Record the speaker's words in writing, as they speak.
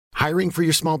Hiring for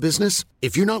your small business?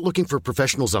 If you're not looking for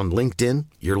professionals on LinkedIn,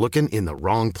 you're looking in the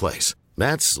wrong place.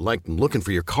 That's like looking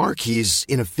for your car keys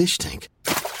in a fish tank.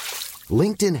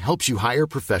 LinkedIn helps you hire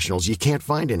professionals you can't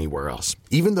find anywhere else,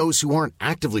 even those who aren't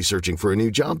actively searching for a new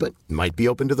job but might be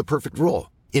open to the perfect role.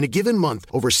 In a given month,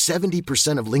 over 70%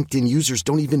 of LinkedIn users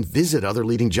don't even visit other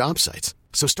leading job sites.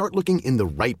 So start looking in the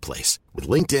right place. With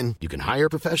LinkedIn, you can hire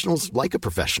professionals like a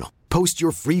professional. Post your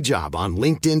free job on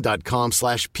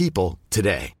linkedin.com/people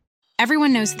today.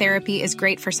 Everyone knows therapy is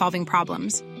great for solving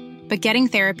problems, but getting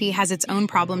therapy has its own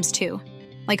problems too,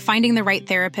 like finding the right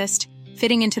therapist,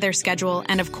 fitting into their schedule,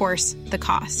 and of course, the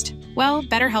cost. Well,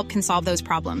 BetterHelp can solve those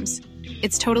problems.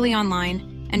 It's totally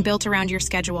online and built around your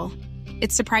schedule.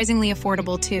 It's surprisingly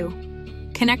affordable too.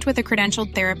 Connect with a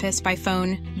credentialed therapist by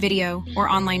phone, video, or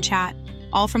online chat,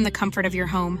 all from the comfort of your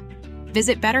home.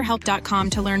 Visit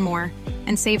BetterHelp.com to learn more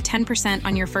and save 10%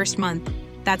 on your first month.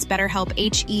 That's BetterHelp,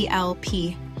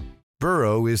 H-E-L-P.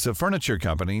 Burrow is a furniture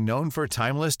company known for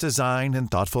timeless design and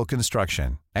thoughtful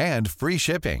construction, and free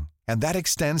shipping, and that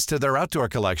extends to their outdoor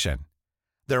collection.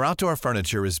 Their outdoor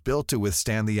furniture is built to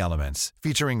withstand the elements,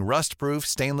 featuring rust-proof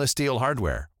stainless steel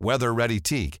hardware, weather-ready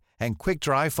teak, and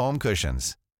quick-dry foam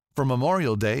cushions. For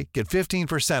Memorial Day, get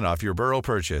 15% off your Burrow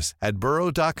purchase at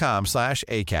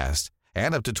burrow.com/acast,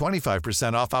 and up to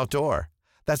 25% off outdoor.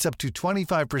 That's up to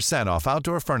 25% off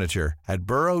outdoor furniture at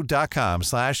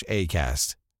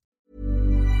burrow.com/acast.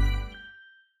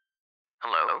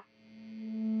 Hello?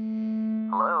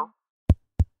 Hello?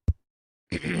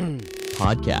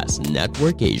 Podcast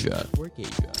Network Asia.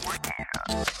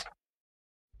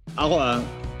 Ako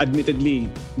admittedly,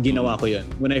 ginawa ko yun.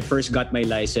 When I first got my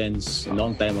license a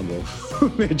long time ago,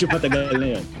 medyo matagal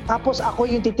na yun. Tapos ako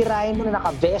yung titirahin mo na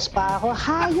naka-Vespa ako.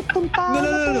 Hayop tong tao.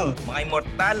 No. Mga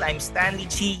immortal, I'm Stanley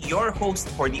Chi, your host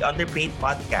for the Underpaid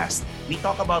Podcast. We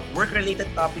talk about work-related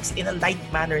topics in a light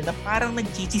manner na parang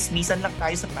nagchichismisan lang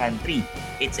tayo sa pantry.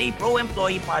 It's a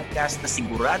pro-employee podcast na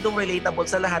siguradong relatable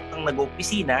sa lahat ng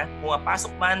nag-opisina,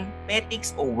 pumapasok man,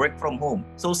 petics o work from home.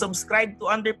 So subscribe to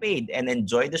Underpaid and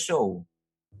enjoy the show.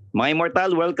 Mga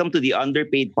immortal, welcome to the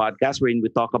Underpaid Podcast wherein we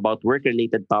talk about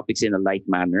work-related topics in a light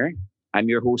manner.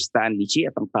 I'm your host, Stanley Chi,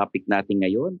 at ang topic natin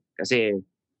ngayon, kasi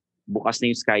bukas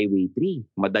na yung Skyway 3.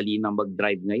 Madali nang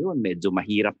mag-drive ngayon. Medyo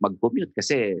mahirap mag-commute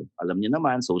kasi alam niyo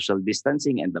naman, social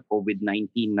distancing and the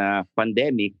COVID-19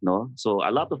 pandemic, no? So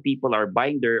a lot of people are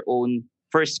buying their own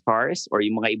first cars, or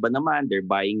yung mga iba naman, they're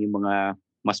buying yung mga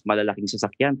mas malalaking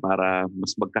sasakyan para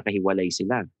mas magkakahiwalay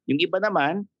sila. Yung iba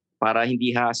naman, para hindi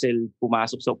hassle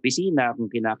pumasok sa opisina kung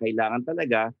kinakailangan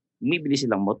talaga, bumibili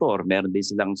silang motor. Meron din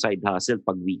silang side hustle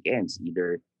pag weekends.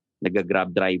 Either nag-grab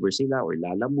driver sila or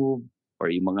Lalamove or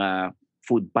yung mga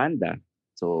food panda.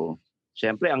 So,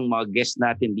 syempre, ang mga guest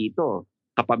natin dito,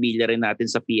 kapamilya rin natin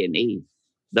sa PNA.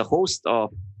 The host of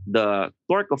the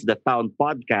Torque of the Town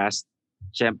podcast,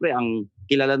 syempre, ang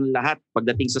kilala ng lahat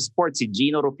pagdating sa sports, si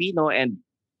Gino Rufino, and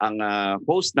ang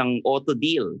host ng Auto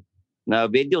Deal na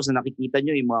videos na nakikita nyo,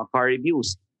 yung mga car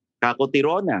reviews. Kako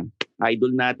Tirona,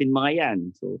 idol natin mga yan.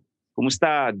 So,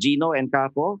 kumusta Gino and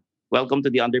Kako? Welcome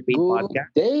to the Underpaid Podcast.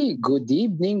 Good day, good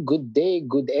evening, good day,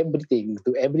 good everything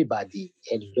to everybody.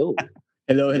 Hello.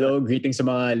 Hello. Greetings sa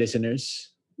mga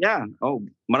listeners. Yeah.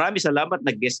 Marami salamat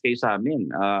nag-guest kayo sa amin.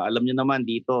 Alam nyo naman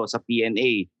dito sa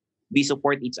PNA, we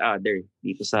support each other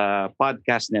dito sa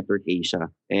Podcast Network Asia.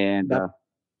 And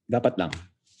Dapat lang.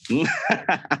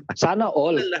 Sana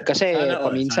all. Kasi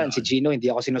paminsan si Gino, hindi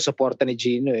ako sinusuporta ni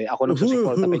Gino eh. Ako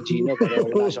nagsusuporta kay Gino pero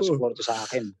wala siyang suporta sa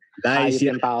akin. Nice.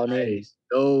 Ayop yung tao na yun.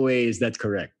 Always, that's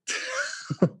correct.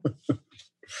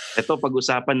 Ito,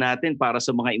 pag-usapan natin para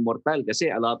sa mga immortal kasi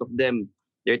a lot of them,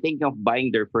 they're thinking of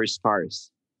buying their first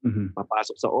cars. Mm-hmm.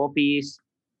 Papasok sa office,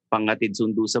 panghatid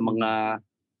sundo sa mga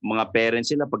parents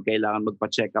sila pag kailangan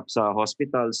magpa-check up sa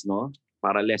hospitals, no?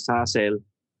 Para less hassle.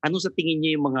 Ano sa tingin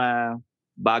niyo yung mga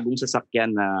bagong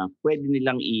sasakyan na pwede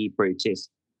nilang i-purchase?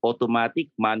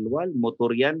 Automatic, manual,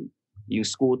 motor yan, yung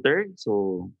scooter.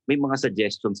 So, may mga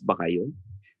suggestions ba kayo?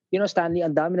 You know, Stanley,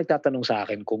 ang dami nagtatanong sa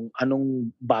akin kung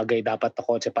anong bagay dapat na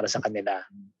kotse para sa kanila.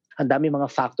 Ang dami mga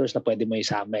factors na pwede mo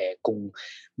isama eh. Kung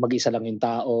mag-isa lang yung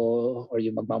tao or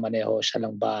yung magmamaneho, siya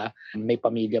lang ba, may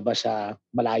pamilya ba siya,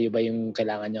 malayo ba yung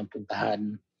kailangan niyang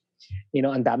puntahan. You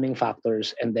know, ang daming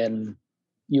factors. And then,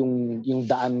 yung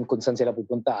daan kung saan sila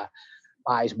pupunta,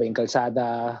 maayos ba yung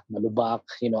kalsada, malubak,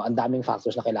 you know, ang daming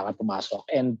factors na kailangan pumasok.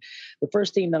 And the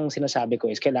first thing nang sinasabi ko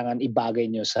is kailangan ibagay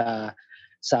nyo sa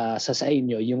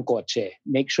inyo yung kotse.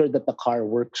 Make sure that the car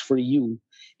works for you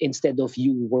instead of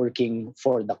you working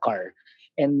for the car.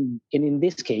 And in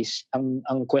this case,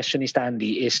 ang question ni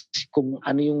Stanley is kung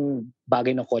ano yung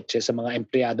bagay ng kotse sa mga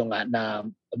empleyado nga na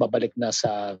babalik na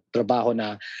sa trabaho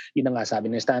na yun na nga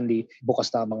sabi ni Stanley, bukas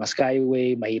na ang mga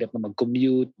skyway, mahirap na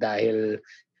mag-commute dahil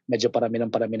medyo parami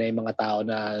na yung mga tao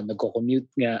na nagko-commute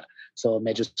nga. So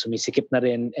medyo sumisikip na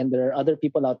rin. And there are other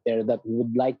people out there that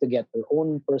would like to get their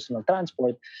own personal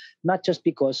transport, not just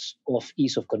because of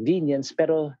ease of convenience,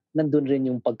 pero nandun rin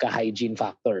yung pagka-hygiene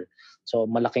factor. So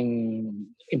malaking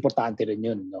importante rin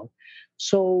yun. No?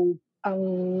 So ang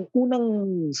unang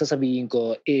sasabihin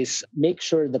ko is make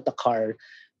sure that the car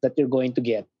that you're going to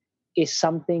get is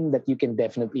something that you can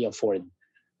definitely afford.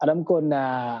 Alam ko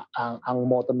na ang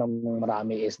motto ng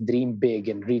marami is dream big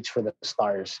and reach for the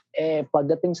stars.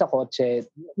 Pagdating sa kotse,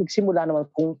 magsimula naman,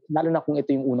 lalo na kung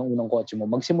ito yung unang-unang kotse mo,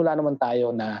 magsimula naman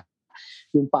tayo na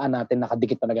yung paa natin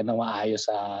nakadikit talaga ng maayos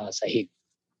sa sahig,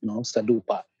 no? Sa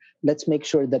lupa. Let's make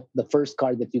sure that the first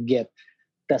car that you get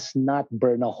does not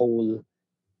burn a hole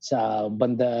sa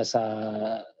banda sa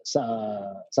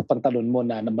pantalon mo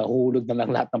na mahulog na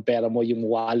lang lahat ng pera mo, yung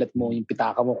wallet mo, yung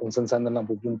pitaka mo kung saan na lang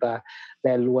pupunta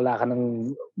dahil wala ka ng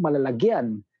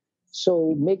malalagyan.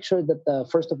 So make sure that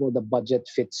first of all the budget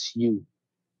fits you.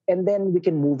 And then we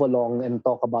can move along and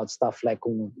talk about stuff like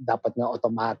kung dapat nga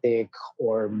automatic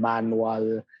or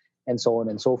manual and so on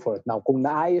and so forth. Now, kung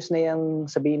naayos na yung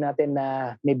sabihin natin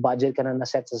na may budget ka na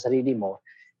naset sa sarili mo,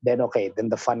 then okay, then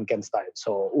the fun can start.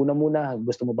 So una muna,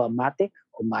 gusto mo ba matic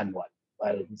o manual?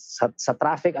 Well, sa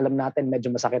traffic, alam natin medyo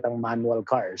masakit ang manual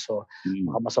car. So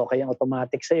baka mas okay ang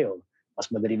automatic sa'yo. Mas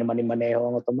madali naman yung maneho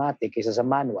ang automatic kaysa sa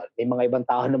manual. May mga ibang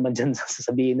tao naman dyan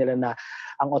sasabihin nila na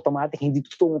ang automatic hindi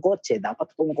totoong kotse.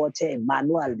 Dapat totoong kotse,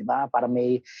 manual, di ba? Para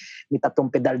may 3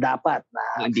 pedal dapat.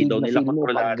 Na hindi daw nila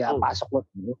kontrolado. Pag pasok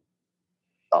mo.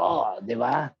 Oo, di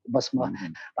ba?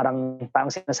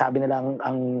 Parang sinasabi nila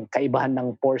ang kaibahan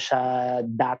ng Porsche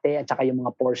dati at saka yung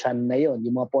mga Porsche na yun.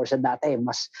 Yung mga Porsche dati,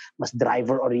 mas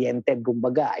driver-oriented,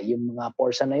 kumbaga. Yung mga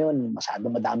Porsche na yun,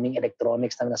 masyado madaming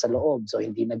electronics na nasa loob. So,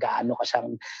 hindi nag-aano ka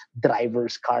siyang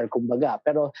driver's car, kumbaga.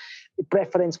 Pero,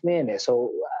 preference mo yun eh.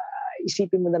 So,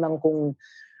 isipin mo na lang kung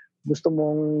gusto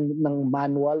mong ng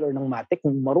manual or ng matic.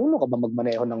 Kung marunong ka ba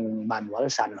magmaneho ng manual,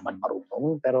 sana naman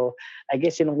marunong. Pero I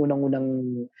guess yan ang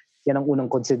unang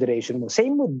consideration mo.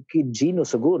 Same with Gino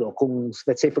siguro. Kung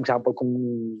let's say for example, kung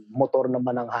motor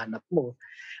naman ang hanap mo,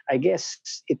 I guess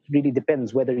it really depends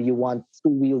whether you want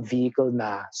two-wheel vehicle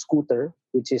na scooter,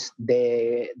 which is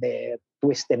the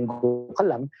twist and go ka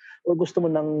lang, or gusto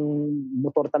mo ng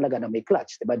motor talaga na may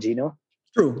clutch, diba Gino?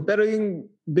 True. Pero yung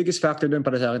biggest factor doon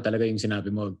para sa akin talaga yung sinabi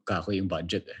mo, Kako, yung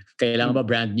budget. Kailangan ba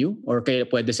brand new or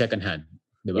pwede second hand?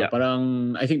 Diba? Yeah.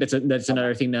 Parang, I think that's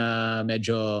another thing na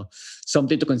medyo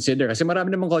something to consider. Kasi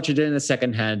marami namang kotse dyan na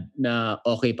second hand na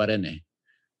okay pa rin eh.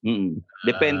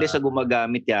 Depende sa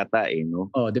gumagamit yata eh,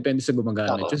 no? Oh, depende sa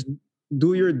gumagamit. Just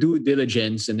do your due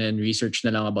diligence and then research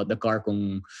na lang about the car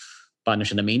kung paano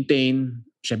siya na-maintain.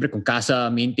 Siyempre, kung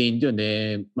kasa maintained yun,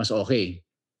 eh, mas okay.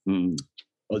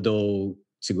 Although,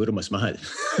 siguro mas mahal.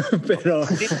 Pero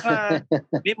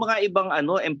may mga ibang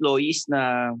employees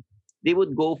na they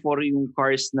would go for yung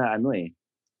cars na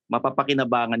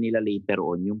mapapakinabangan nila later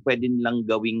on. Yung pwede nilang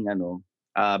gawing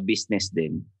business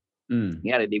din.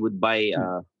 Ngayari, they would buy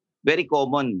very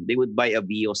common. They would buy a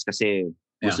Vios kasi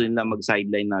gusto nila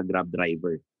mag-sideline na Grab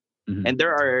driver. And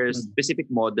there are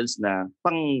specific models na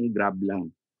pang Grab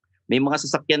lang. May mga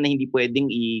sasakyan na hindi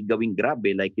pwedeng i-gawing Grab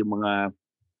eh. Like yung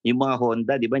mga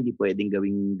Honda, di ba, hindi pwedeng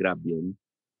gawing Grab yun?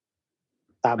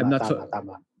 Tama.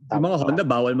 Yung mga Honda,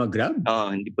 bawal mag-Grab?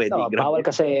 Oo, hindi pwedeng Grab. Bawal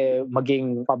kasi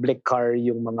maging public car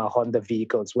yung mga Honda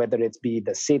vehicles, whether it be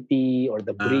the City or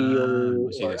the Brio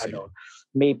or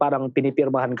may parang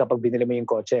pinipirmahan kapag binili mo yung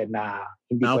kotse na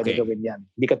hindi pwede gawin yan.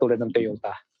 Hindi katulad ng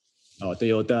Toyota.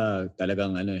 Toyota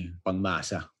talagang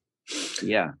pangmasa.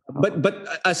 Yeah. But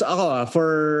as ako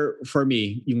for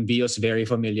me, yung Vios, very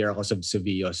familiar ako sa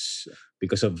Vios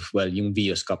because of yung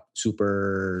Vios Cup,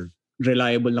 super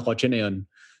reliable na kotse na yun.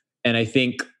 And I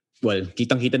think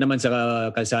kitang-kita naman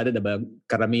sa kalsada, diba?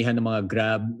 Karamihan ng mga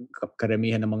Grab,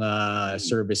 karamihan ng mga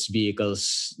service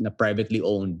vehicles na privately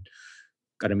owned,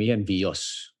 karamihan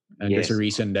Vios. And there's a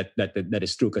reason that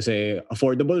is true kasi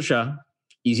affordable siya,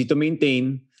 easy to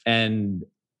maintain, and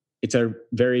it's a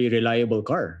very reliable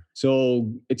car. So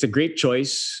it's a great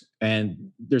choice. And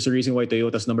there's a reason why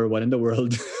Toyota's number 1 in the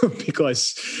world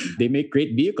because they make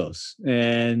great vehicles.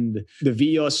 And the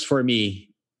Vios, for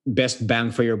me, best bang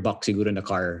for your buck siguro na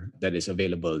car that is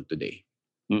available today.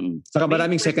 Saka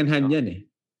maraming second hand yan eh.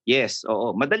 Yes,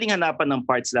 oo. Madaling hanapan ng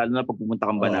parts lalo na pag pumunta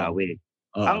kang Banawe.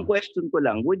 Ang question ko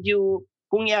lang,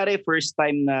 kung yari first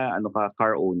time na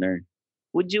car owner,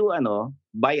 would you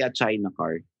buy a China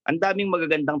car? Ang daming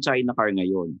magagandang China car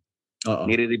ngayon. Oo.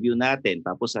 Nire-review natin,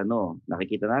 tapos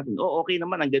nakikita natin, okay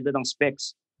naman, ang ganda ng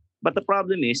specs. But the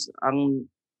problem is,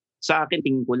 sa akin,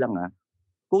 tingin ko lang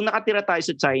kung nakatira tayo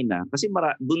sa China, kasi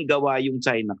dun gawa yung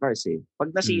China cars eh.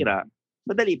 Pag nasira,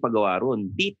 madali pagawa ron.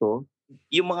 Dito,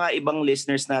 yung mga ibang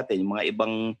listeners natin, yung mga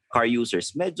ibang car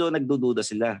users, medyo nagdududa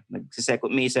sila.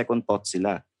 May second thought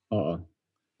sila. Oo.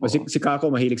 Si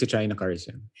Kako mahilig sa China cars.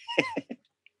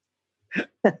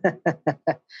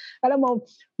 Alam mo,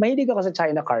 mahilig ako sa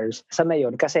China cars sa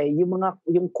ngayon kasi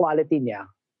yung quality niya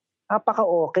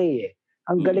napaka-okay eh.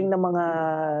 Ang galing ng mga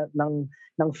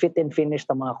ng fit and finish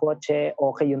ng mga kotse,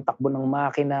 okay yung takbo ng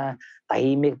makina,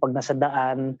 tahimik pag nasa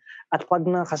daan, at pag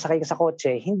nakasakay ka sa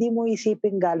kotse, hindi mo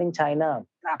isipin galing China.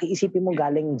 Nakiisipin mo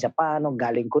galing Japan o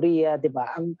galing Korea, 'di ba?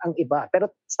 Ang iba.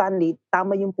 Pero Stanley,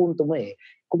 tama yung punto mo eh.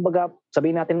 Kumbaga,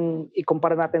 sabihin natin,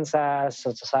 ikumpara natin sa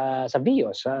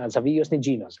Vios, sa Vios ni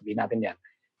Gino, sabihin natin 'yan.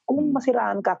 Kung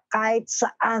masiraan ka kahit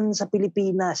saan sa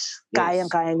Pilipinas,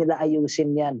 kayang-kaya nila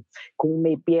ayusin yan. Kung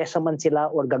may pyesa man sila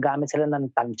or gagamit sila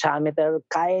ng tangchameter,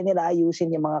 kaya nila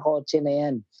ayusin yung mga kotse na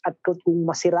yan. At kung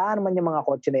masiraan man yung mga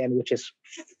kotse na yan, which is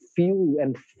few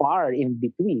and far in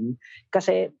between,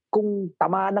 kasi kung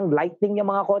tamaan ng lightning yung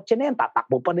mga kotse na yan,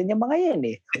 tatakbo pa rin yung mga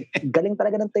yan eh. Galing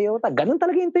talaga ng Toyota. Ganun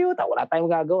talaga yung Toyota. Wala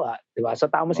tayong gagawa. Diba? So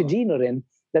tama si Gino rin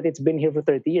that it's been here for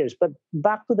 30 years. But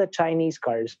back to the Chinese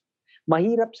cars,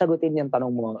 mahirap sagutin yung tanong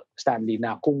mo, Stanley,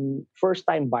 na kung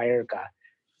first-time buyer ka,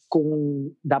 kung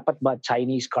dapat ba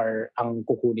Chinese car ang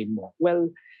kukunin mo.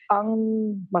 Well, ang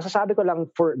masasabi ko lang,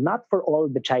 not for all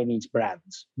the Chinese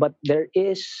brands, but there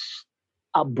is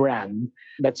a brand,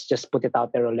 let's just put it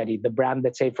out there already, the brand,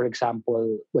 let's say, for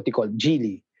example, what you call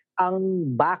Geely.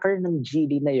 Ang backer ng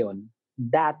Geely na yon,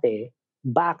 dati,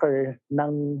 backer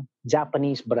ng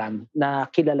Japanese brand na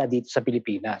kilala dito sa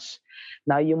Pilipinas.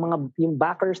 Now, yung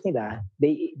backers nila,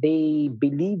 they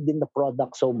believed in the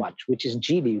product so much, which is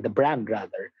Geely, the brand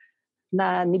rather,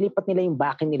 na nilipat nila yung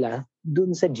backing nila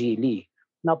dun sa Geely.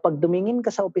 Now, pag dumingin ka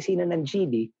sa opisina ng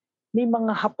Geely, may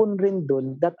mga Hapon rin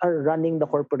dun that are running the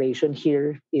corporation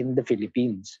here in the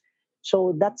Philippines.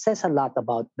 So that says a lot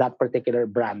about that particular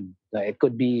brand. It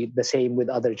could be the same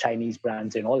with other Chinese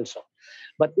brands and also.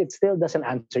 But it still doesn't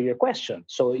answer your question.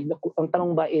 So ang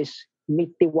tanong ba is, may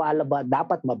tiwala ba?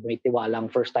 Dapat may tiwala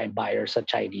ang first-time buyer sa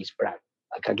Chinese brand?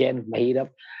 Like again,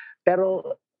 mahirap.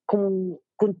 Pero kung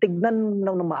tignan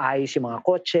ng maayos yung mga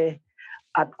kotse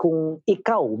at kung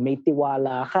ikaw may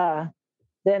tiwala ka,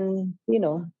 then,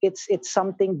 it's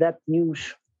something that you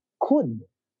could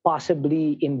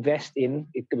possibly invest in.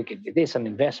 It is an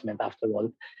investment after all,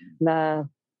 na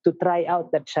to try out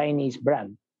that Chinese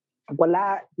brand.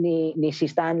 Wala ni si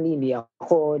Stanley, ni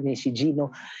ako, ni si Gino,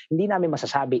 hindi namin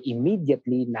masasabi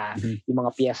immediately na yung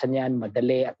mga piyesa niyan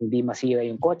madali at hindi masira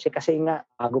yung kotse kasi nga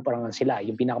bago pa lang sila.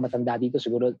 Yung pinakamatanda dito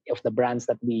siguro of the brands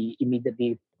that we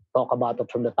immediately talk about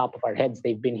from the top of our heads,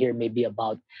 they've been here maybe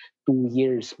about 2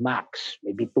 years max,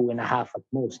 maybe 2.5 at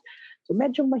most. So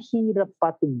medyo mahirap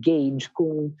pa to gauge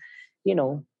kung,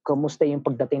 kamusta yung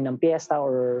pagdating ng piyesta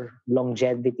or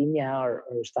longevity niya or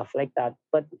stuff like that.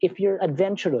 But if you're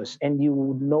adventurous and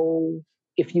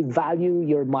if you value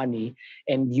your money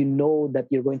and you know that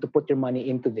you're going to put your money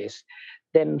into this,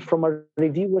 then from a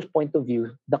reviewer's point of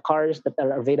view, the cars that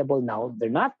are available now,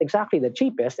 they're not exactly the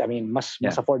cheapest. I mean, mas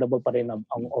affordable pa rin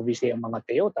obviously ang mga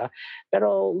Toyota.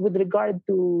 Pero with regard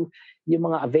to yung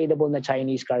mga available na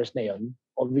Chinese cars na yon,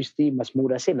 obviously mas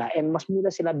mura sila, and mas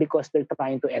mura sila because they're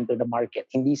trying to enter the market.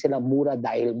 Hindi sila mura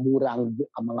dahil mura ang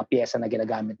mga piyesa na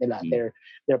ginagamit nila.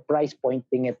 They're price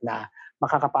pointing it na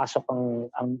makakapasok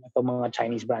ang itong mga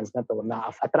Chinese brands na to na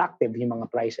attractive yung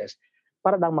mga prices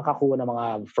para lang makakuha ng mga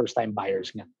first-time buyers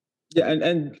nga. Yeah,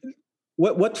 and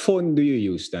what phone do you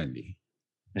use, Stanley?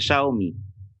 Xiaomi,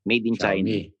 made in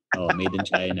China. Oh, made in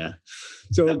China.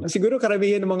 So siguro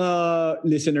karamihan ng mga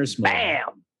listeners mo,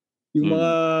 bam! Yung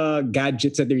mga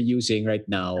gadgets that they're using right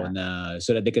now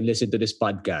so that they can listen to this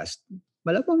podcast,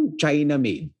 malamang China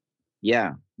made.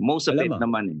 Yeah, most of it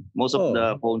naman eh. Most of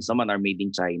the phones naman are made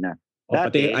in China.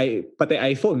 Dati, pati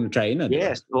iPhone, China.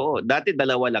 Yes, oo. Dati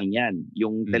dalawa lang yan.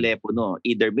 Yung telepono,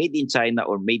 either made in China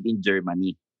or made in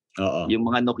Germany. Oo. Yung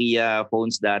mga Nokia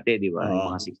phones dati, di ba?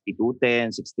 Yung mga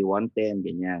 6210, 6110,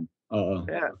 ganyan. Oo.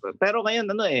 Pero ngayon,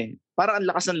 parang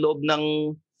ang lakas ng loob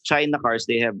ng China cars.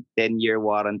 They have 10-year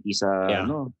warranty sa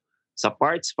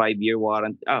parts, 5-year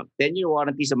warranty. 10-year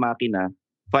warranty sa makina,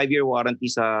 5-year warranty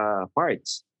sa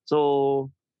parts. So,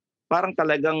 parang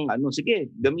talagang, sige,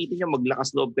 gamitin nyo,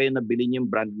 maglakas loob kayo na bilhin yung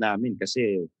brand namin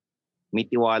kasi may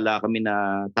tiwala kami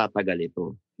na tatagal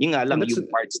ito. Yung nga lang, yung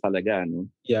parts talaga, no?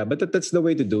 Yeah, but that's the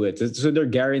way to do it. So they're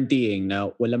guaranteeing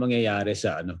na wala mangyayari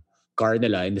sa car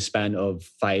nila in the span of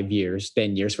 5 years,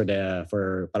 10 years para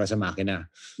sa makina.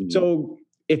 Mm-hmm. So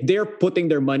if they're putting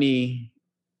their money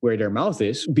where their mouth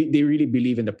is, they really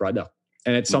believe in the product.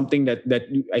 And it's something that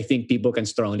I think people can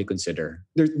strongly consider.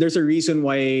 There's a reason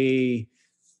why,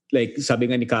 like sabi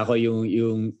nga ni Kako,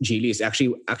 yung Geely is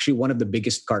actually one of the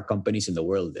biggest car companies in the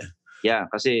world. Yeah,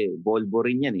 kasi Volvo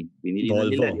rin yan eh. Binili na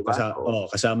nila, di ba?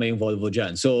 Kasama yung Volvo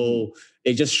dyan. So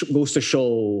it just goes to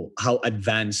show how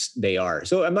advanced they are.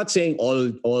 So I'm not saying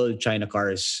all China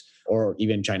cars or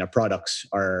even China products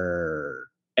are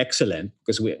excellent,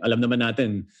 because alam naman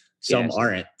natin some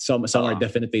aren't. Some are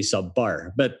definitely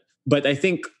subpar. But I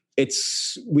think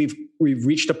we've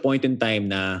reached a point in time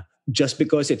na just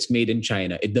because it's made in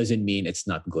China, it doesn't mean it's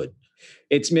not good.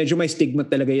 It's medyo may stigma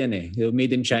talaga yan eh.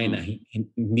 Made in China,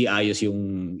 hindi ayos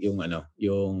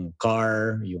yung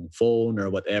car, yung phone or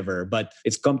whatever. But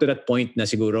it's come to that point na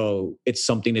siguro it's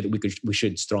something that we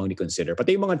should strongly consider.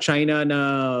 Pati yung mga China na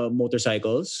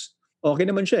motorcycles, okay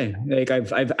naman siya eh. Like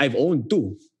I've owned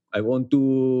two. I've owned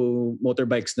two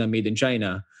motorbikes na made in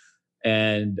China,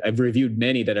 and I've reviewed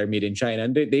many that are made in China,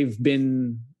 and they've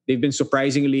been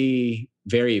surprisingly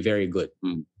very, very good.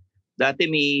 Dati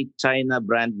may China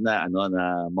brand na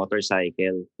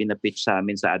motorcycle, pinapitch sa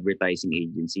amin sa advertising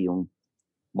agency, yung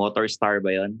Motorstar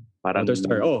ba 'yon? Parang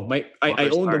Motorstar. I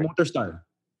own the Motorstar.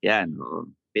 Yan,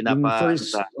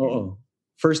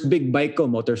 first big bike ko,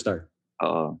 Motorstar.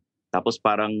 Oo. Tapos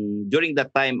parang during that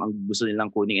time, ang gusto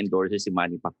nilang kuning endorser si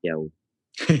Manny Pacquiao.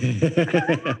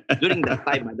 During that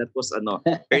time, that was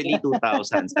early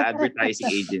 2000s, sa advertising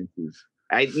agency.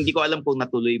 Hindi ko alam kung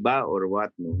natuloy ba or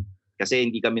what, no? Kasi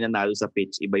hindi kami nanalo sa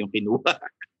pitch, iba yung kinuha.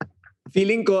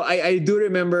 Feeling ko, I do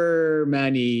remember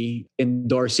Manny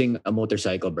endorsing a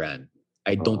motorcycle brand.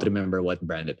 I don't remember what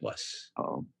brand it was.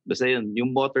 Oo. Basta yun,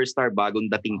 yung Motorstar, bagong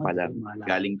dating pa lang,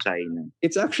 galing China.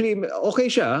 It's actually, okay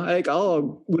siya. Like,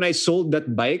 when I sold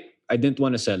that bike, I didn't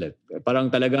want to sell it. Parang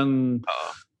talagang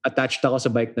attached ako sa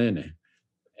bike na yun eh.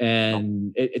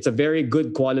 And it's a very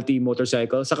good quality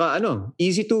motorcycle. Saka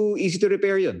easy to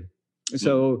repair yun.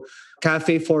 So,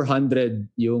 Cafe 400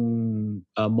 yung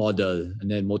model, and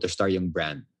then Motorstar yung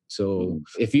brand. So,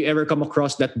 if you ever come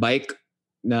across that bike,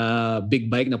 na big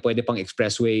bike na pwede pang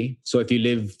expressway. So, if you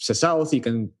live sa South,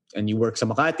 and you work sa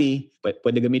Makati,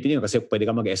 pwede gamitin yun kasi pwede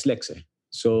ka mag-SLEX eh.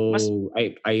 So,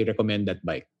 I recommend that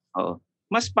bike. Oo.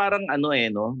 Mas parang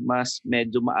mas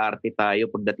medyo maarte tayo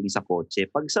pagdating sa kotse.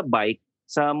 Pag sa bike,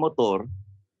 sa motor,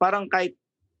 parang kahit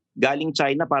galing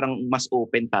China, parang mas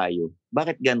open tayo.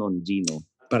 Bakit ganon, Gino?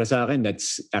 Para sa akin,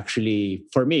 that's actually,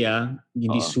 for me,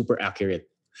 hindi super accurate.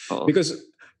 Because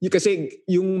kasi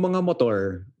yung mga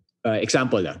motor,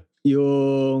 example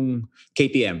yung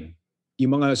KTM,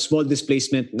 yung mga small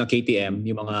displacement na KTM,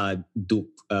 yung mga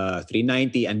Duke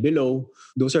 390 and below,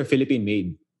 those are Philippine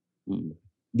made.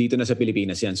 Dito na sa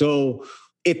Pilipinas yan. So,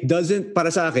 it doesn't,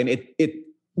 para sa akin, it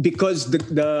because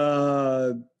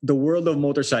the world of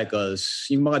motorcycles,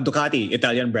 yung mga Ducati,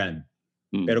 Italian brand,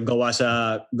 pero gawa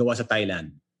sa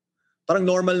Thailand. Parang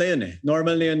normal na yun eh.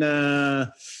 Normal na yun na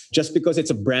just because it's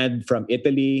a brand from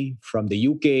Italy, from the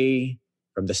UK,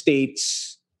 from the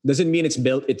States, doesn't mean it's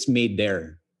made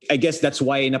there. I guess that's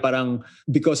why na parang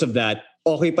because of that,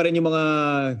 okay pa rin yung mga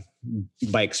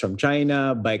bikes from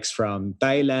China, bikes from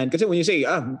Thailand. Kasi when you say,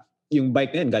 yung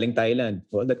bike na yan galing Thailand,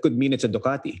 well, that could mean it's a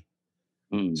Ducati.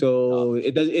 So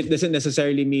it doesn't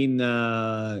necessarily mean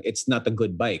it's not a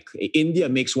good bike. India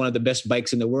makes one of the best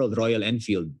bikes in the world, Royal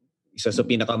Enfield. Isa sa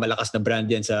pinakamalakas na brand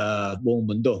yan sa buong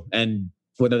mundo. And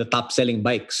one of the top-selling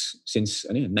bikes since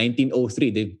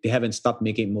 1903. They haven't stopped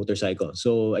making motorcycles.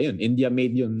 So ayun, India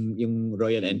made yung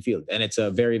Royal Enfield. And it's a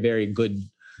very, very good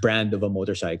brand of a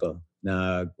motorcycle.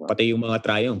 Na pati yung mga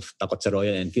Triumph, takot sa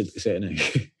Royal Enfield. Kasi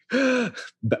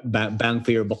bang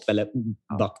for your buck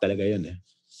talaga yun eh.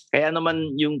 Kaya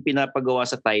naman yung pinapagawa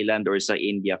sa Thailand or sa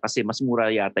India kasi mas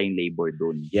mura yata yung labor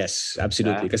doon. Yes,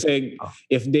 absolutely. Kasi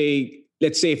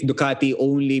let's say if Ducati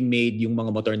only made yung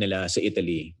mga motor nila sa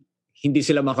Italy, hindi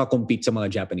sila makakompete sa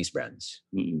mga Japanese brands.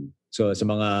 So sa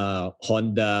mga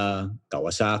Honda,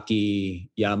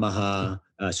 Kawasaki, Yamaha,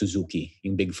 Suzuki,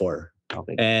 yung Big Four.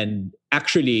 Okay. And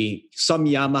actually, some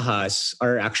Yamahas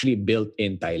are actually built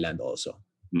in Thailand also.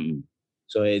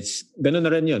 So it's ganun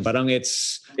na rin yun. Parang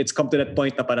it's come to that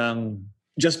point na parang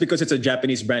just because it's a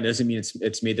Japanese brand doesn't mean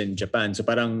it's made in Japan. So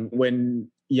parang when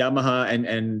Yamaha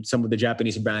and some of the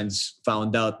Japanese brands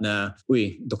found out na,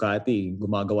 Ducati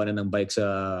gumagawa na ng bike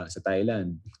sa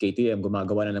Thailand, KTM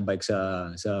gumagawa na ng bike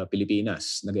sa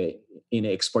Pilipinas,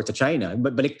 ina-export sa China,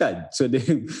 but baliktad. So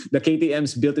the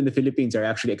KTMs built in the Philippines are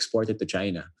actually exported to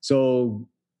China. So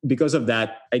because of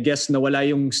that, I guess nawala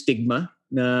yung stigma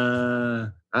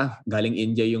na galing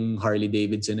India yung Harley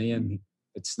Davidson na yan.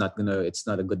 It's not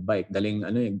a good bike. Galing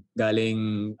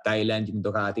Thailand yung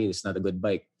Ducati, it's not a good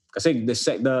bike. Kasi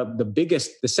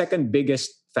the second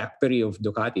biggest factory of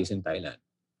Ducati is in Thailand.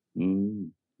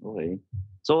 Okay.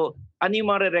 So, ano yung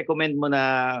recommend mo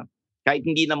na kahit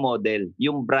hindi na model,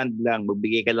 yung brand lang,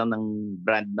 magbigay ka lang ng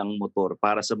brand ng motor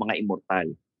para sa mga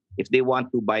immortal. If they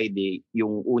want to buy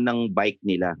yung unang bike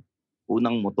nila,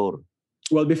 unang motor.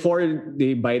 Well, before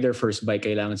they buy their first bike,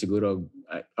 kailangan siguro,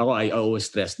 I always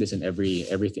stress this in every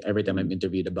time I'm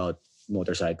interviewed about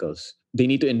motorcycles. They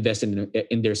need to invest in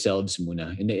themselves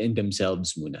muna, in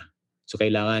themselves muna. So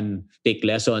kailangan take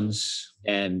lessons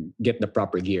and get the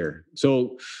proper gear.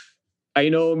 So I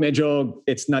know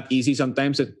it's not easy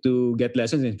sometimes to get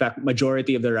lessons. In fact,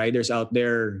 majority of the riders out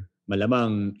there,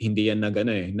 malamang hindi yan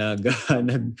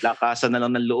lakasan na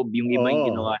lang ng loob yung iba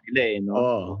yung ginawa nila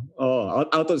no?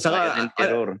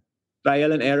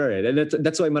 Trial and error.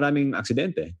 That's why maraming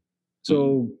aksidente.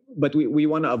 So, but we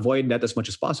want to avoid that as much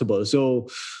as possible. So,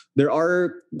 there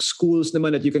are schools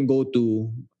naman that you can go to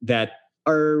that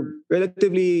are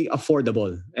relatively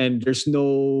affordable and there's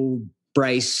no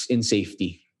price in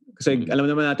safety. Kasi alam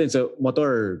naman natin sa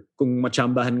motor, kung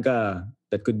machambahan ka,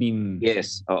 that could mean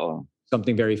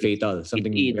something very fatal.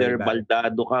 Something either very bad.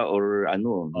 Baldado ka or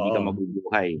hindi ka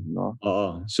mabubuhay. No?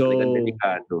 So,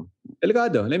 delikado.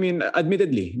 I mean,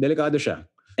 admittedly, delikado siya.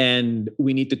 And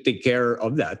we need to take care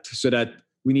of that so that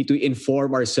we need to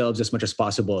inform ourselves as much as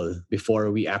possible before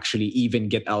we actually even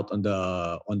get out on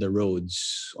the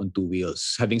roads on two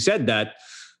wheels. Having said that,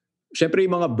 syempre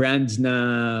yung mga brands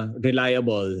na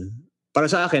reliable, para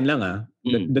sa akin lang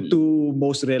the two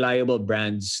most reliable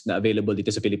brands na available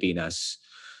dito sa Pilipinas,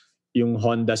 yung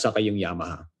Honda saka yung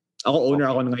Yamaha.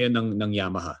 Owner ako ngayon ng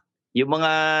Yamaha. Yung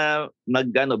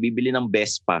mga bibili ng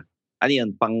Vespa, ano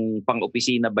yun? Pang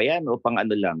opisina ba yan o pang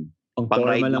ano lang? Pang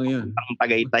forma lang yun. Pang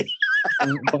Tagaytay.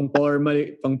 pang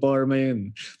forma yun.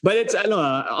 But it's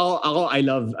ako I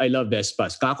love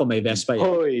Vespas. Kako may Vespa yan.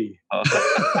 Hoy.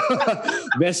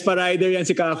 Vespa rider yan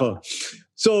si Kako.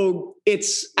 So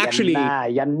it's actually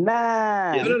yan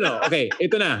na. No. Okay,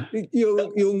 ito na.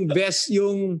 Yung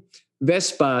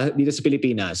Vespa dito sa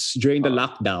Pilipinas during the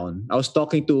lockdown, I was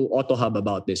talking to AutoHub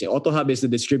about this. AutoHub is the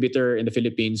distributor in the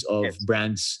Philippines of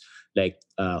brands like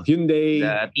Hyundai,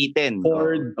 T10,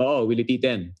 Ford, Willie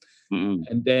T10. Mm-hmm.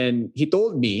 And then he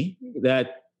told me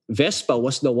that Vespa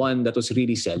was the one that was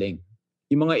really selling.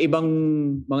 Yung mga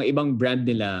ibang brand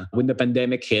nila when the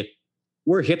pandemic hit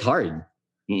were hit hard.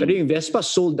 Mm-hmm. Pero yung Vespa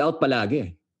sold out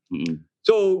palagi. Mm-hmm.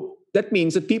 So that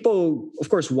means that people, of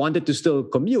course, wanted to still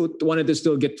commute, wanted to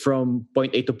still get from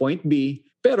point A to point B,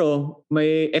 pero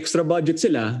may extra budget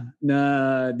sila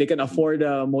na they can afford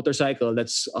a motorcycle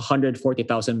that's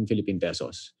 140,000 Philippine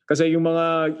pesos. Kasi you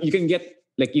can get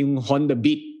like yung Honda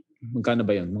Beat, magkano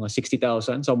ba yun? Mga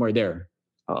 60,000, somewhere there.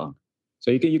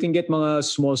 So you can get mga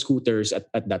small scooters at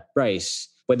that price.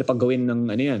 Pwede pang gawin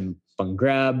ng pang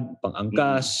Grab, pang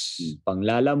Angkas, pang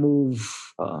Lala Move.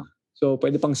 So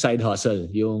pwede pang side hustle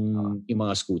yung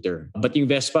mga scooter. But yung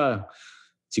Vespa,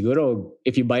 siguro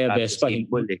if you buy a Vespa,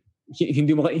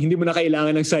 hindi mo na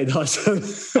kailangan ng side hustle.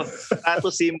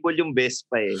 Tato simple yung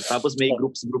Vespa Tapos may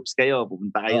groups kayo,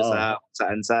 pupunta kayo sa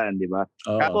saan-saan, di ba?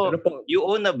 Kako, you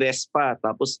own a Vespa,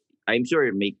 tapos I'm sure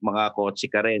may mga kotse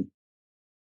ka rin.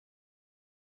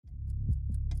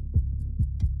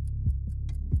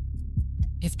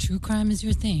 If true crime is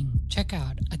your thing, check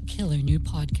out a killer new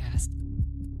podcast,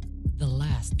 The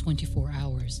Last 24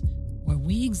 Hours, where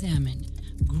we examine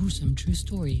gruesome true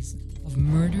stories of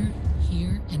murder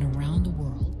here and around the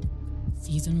world.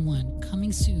 Season 1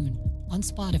 coming soon on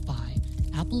Spotify,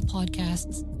 Apple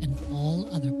Podcasts, and all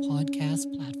other podcast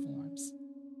platforms.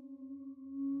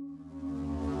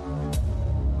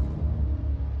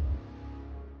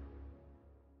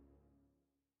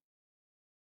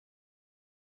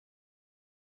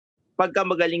 Pagka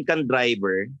magaling kang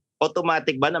driver,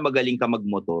 automatic ba na magaling ka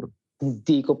magmotor?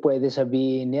 Hindi ko pwede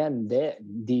sabihin yan.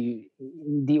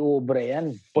 Hindi obra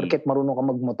yan. Porket marunong ka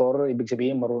magmotor, ibig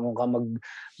sabihin marunong ka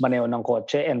magmaneho ng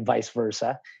kotse and vice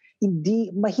versa.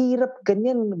 Hindi, mahirap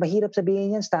ganyan. Mahirap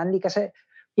sabihin yan, Stanley, kasi,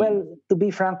 well, to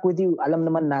be frank with you, alam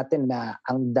naman natin na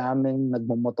ang daming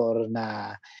nagmamotor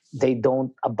na they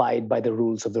don't abide by the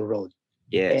rules of the road.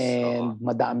 Yes. And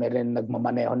madami rin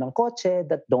nagmamaneho ng kotse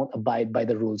that don't abide by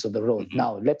the rules of the road.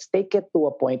 Now, let's take it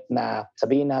to a point na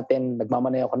sabihin natin,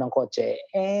 nagmamaneho ko ng kotse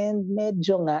and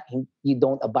medyo nga you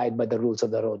don't abide by the rules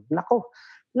of the road. Nako,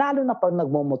 lalo na pag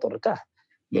nagmomotor ka.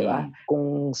 Di ba?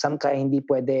 Kung saan ka hindi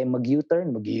pwede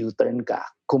mag-U-turn, mag-U-turn ka.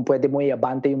 Kung pwede mo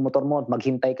i-abante yung motor mo at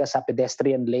maghintay ka sa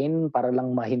pedestrian lane para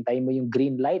lang mahintay mo yung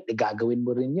green light, gagawin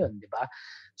mo rin yun, di ba?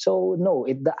 So no,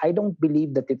 I don't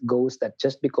believe that it goes that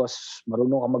just because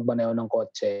marunong ka magmaneho ng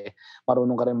kotse,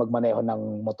 marunong ka rin magmaneho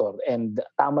ng motor. And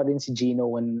tama din si Gino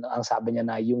when ang sabi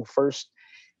niya na yung first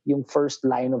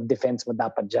line of defense mo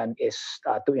dapat dyan is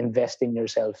to invest in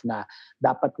yourself, na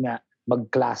dapat nga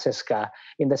mag-classes ka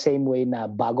in the same way na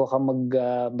bago ka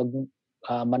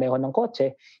maneho ng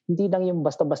kotse, hindi lang yung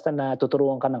basta-basta na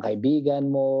tuturuan ka ng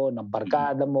kaibigan mo, ng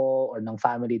barkada mo, or ng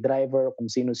family driver, kung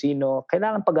sino-sino.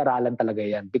 Kailangan pag-aralan talaga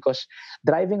yan because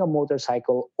driving a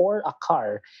motorcycle or a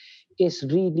car is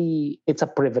really, it's a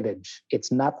privilege. It's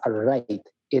not a right.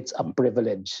 It's a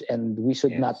privilege and we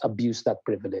should not abuse that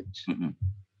privilege.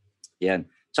 Yan.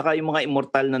 Tsaka yung mga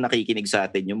immortal na nakikinig sa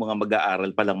atin, yung mga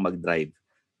mag-aaral pa lang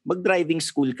mag-driving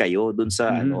school kayo dun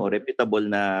sa reputable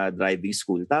na driving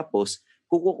school. Tapos,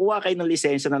 kung kukuha kayo ng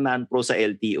lisensya na non-pro sa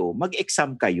LTO,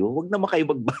 mag-exam kayo. Huwag naman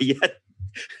kayo magbayad.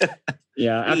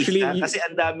 Yeah, actually, kasi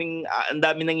ang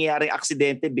daming nangyayaring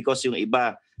aksidente because yung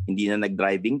iba hindi na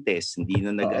nag-driving test, hindi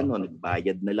na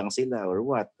nagbayad na lang sila or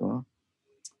what, no?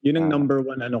 Yun ang number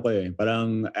one ko eh.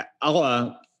 Parang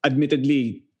ako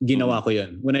admittedly ginawa ko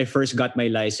yun. When I first got my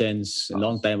license a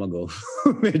long time ago.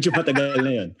 Medyo matagal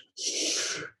na yun.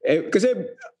 Kasi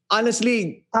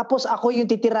honestly... Tapos ako yung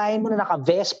titirahin mo na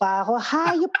naka-Vespa ako.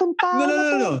 Hayop tong tao.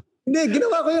 No. Hindi,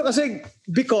 ginawa ko yun kasi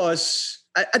because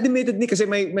admittedly kasi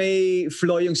may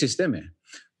flaw yung system eh.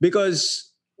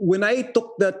 Because when I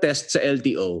took the test sa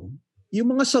LTO,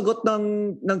 yung mga sagot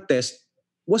ng test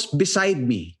was beside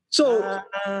me. So...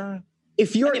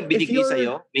 If you're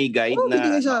sa'yo? May guide na...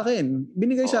 binigay sa akin.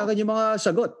 Binigay sa akin yung mga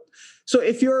sagot. So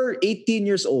if you're 18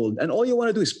 years old and all you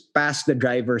want to do is pass the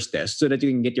driver's test so that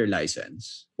you can get your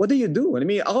license, what do you do? I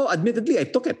mean, admittedly, I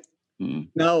took it.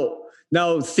 Now,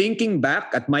 thinking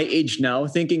back at my age now,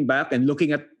 and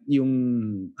looking at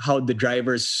how the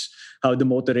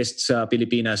motorists sa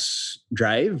Pilipinas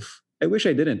drive, I wish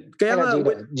I didn't. Kaya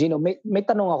Gino, may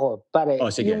tanong ako. Pare,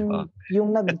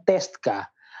 yung nag-test ka,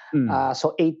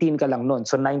 so 18 ka lang noon.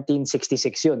 So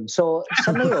 1966 yun. So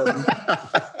sana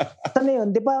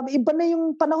yun? 'Di ba? Iba na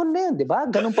yung panahon na yun, 'di ba?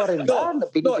 Ganun pa rin ba?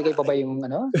 Binibigay pa ba yung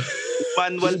manual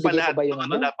pa lahat,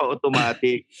 wala pa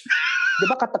automatic. 'Di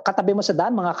ba katabi mo sa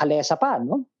daan mga kalesa pa,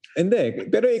 no? Hindi.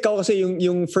 Pero ikaw kasi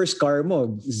yung first car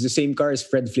mo is the same car as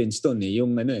Fred Flintstone eh.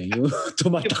 Yung yung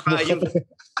tumatakbo ka pa.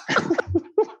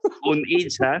 Own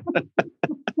age, ha?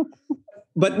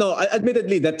 But no,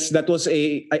 admittedly, that was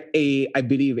I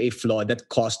believe a flaw that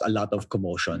caused a lot of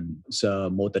commotion sa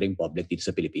motoring public dito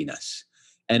sa Pilipinas.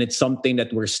 And it's something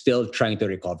that we're still trying to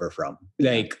recover from.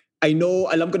 Like,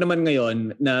 alam ko naman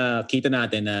ngayon na kita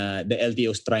natin na the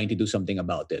LTO is trying to do something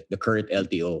about it, the current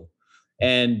LTO.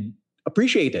 And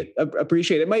appreciate it.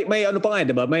 May ano pa nga,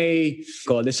 diba? May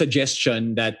call the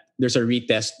suggestion that there's a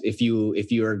retest if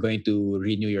you are going to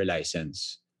renew your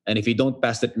license. And if you don't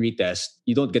pass that retest,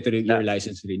 you don't get your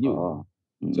license renewed.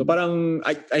 So parang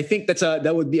I think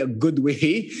that would be a good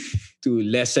way to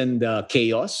lessen the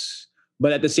chaos.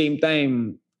 But at the same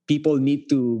time, people need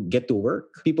to get to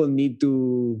work. People need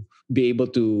to be able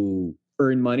to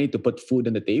earn money to put food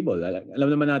on the table. Alam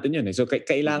naman natin yun eh. So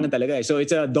kailangan talaga eh. So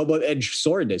it's a double-edged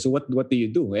sword eh. So what do you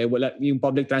do? Yung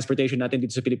public transportation natin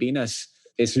dito sa Pilipinas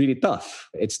is really tough.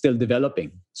 It's still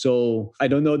developing. So I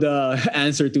don't know the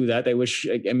answer to that.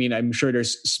 I'm sure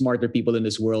there's smarter people in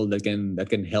this world that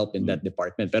can help in that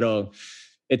department. Pero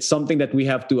it's something that we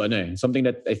have to something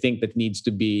that I think that needs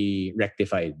to be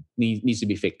rectified, needs to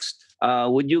be fixed.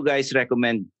 Would you guys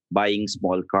recommend buying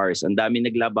small cars? Ang dami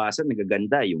naglabasan,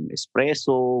 nagaganda yung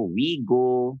Espresso,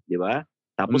 Wigo, di ba?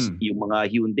 Tapos yung mga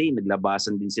Hyundai,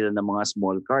 naglabasan din sila ng mga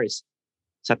small cars.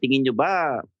 Sa tingin nyo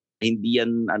ba, hindi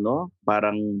yan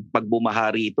parang pag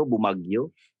bumahari ito,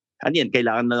 bumagyo? Ano yan,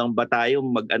 kailangan na lang ba tayo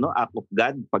act of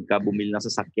God pagka bumili ng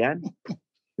sasakyan?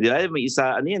 Di ba? May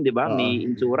isa, di ba? May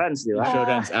insurance, di ba?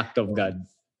 Insurance, act of God.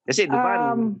 Kasi di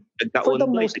ba, for the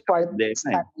most part,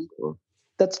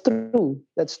 that's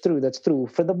true.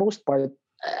 For the most part,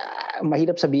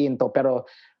 mahirap sabihin to, pero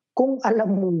kung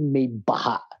alam mo may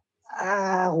baha,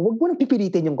 huwag mo nang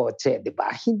pipilitin yung kotse, di ba?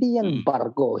 Hindi yan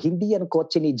barko, hindi yan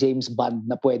kotse ni James Bond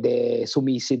na pwede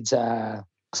sumisid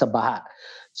sa baha.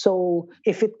 So,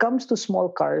 if it comes to small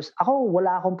cars, ako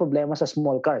wala akong problema sa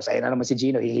small cars. Ayun na naman si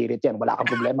Gino, hihirit yan. Wala kang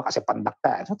problema kasi pandak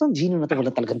ka. So, itong Gino na to,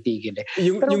 wala talagang tigil eh.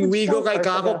 Yung Wigo kay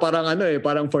Kako, parang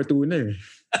parang Fortuner.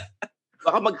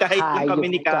 Baka magkahit lang kami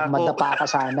ni Kako.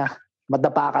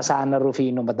 Madapa ka sana,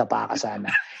 Rufino. Madapa ka sana.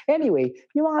 Anyway,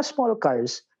 yung mga small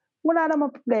cars, wala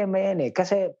namang problema yan eh.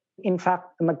 Kasi, in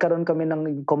fact, nagkaroon kami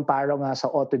ng comparo nga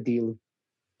sa Auto Deal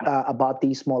about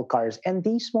these small cars. And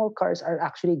these small cars are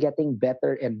actually getting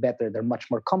better and better. They're much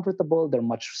more comfortable. They're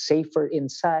much safer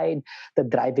inside. The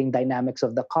driving dynamics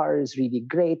of the car is really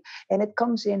great. And it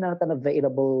comes in at an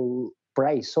available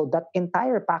price. So that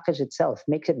entire package itself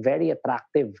makes it very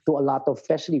attractive to a lot of,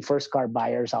 especially first car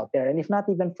buyers out there. And if not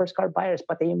even first car buyers,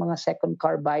 pati yung mga second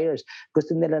car buyers,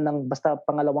 gusto nila ng basta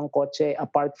pangalawang kotse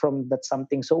apart from that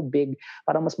something so big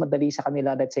para mas madali sa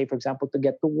kanila, let's say for example, to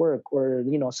get to work or,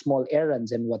 small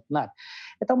errands and whatnot.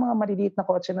 Itong mga maliliit na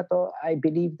kotse na to, I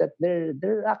believe that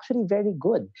they're actually very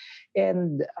good.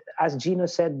 And as Gino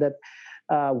said that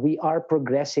we are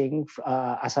progressing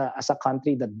as a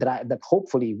country that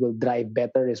hopefully will drive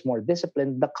better, is more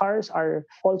disciplined. The cars are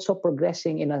also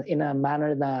progressing in a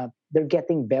manner na they're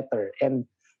getting better. And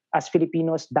as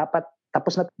Filipinos, dapat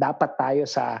tayo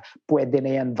sa pwede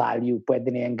na yan value,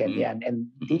 pwede na yan ganyan. And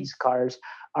these cars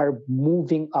are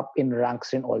moving up in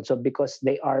ranks rin also because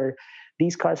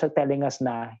these cars are telling us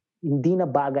na hindi na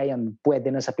bagay yan,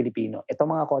 pwede na sa Pilipino. Itong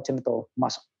mga kotse na to,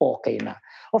 mas okay na.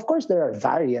 Of course, there are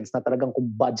variants na talagang kung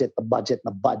budget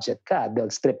ka, they'll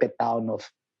strip it down of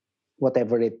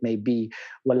whatever it may be.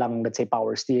 Walang, let's say,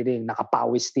 power steering,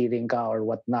 nakapawis steering ka or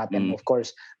whatnot. And of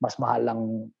course, mas mahal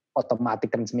lang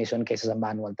automatic transmission kaysa sa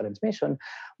manual transmission.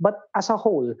 But as a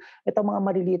whole, itong mga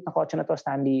maliliit na kotse na to,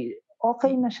 Stanley,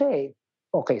 okay na siya eh.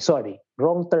 Okay, sorry.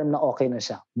 Wrong term na okay na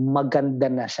siya.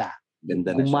 Maganda na siya.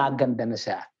 Gumaganda na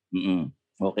siya.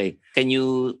 Okay. Can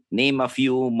you name a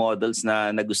few models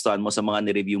na nagustuhan mo sa mga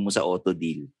ni-review mo sa Auto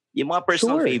Deal? Yung mga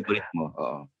personal favorite mo.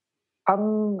 Oo.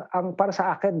 Ang para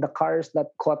sa akin, the cars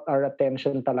that caught our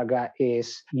attention talaga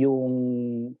is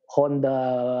yung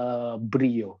Honda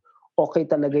Brio. Okay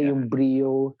talaga yung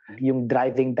Brio, yung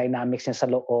driving dynamics niya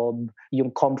sa loob,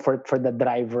 yung comfort for the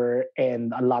driver,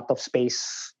 and a lot of space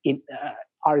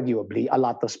arguably a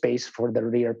lot of space for the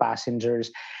rear passengers.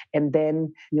 And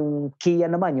then yung Kia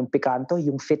naman, yung Picanto,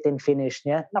 yung fit and finish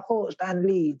niya. Nako,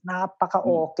 Stanley,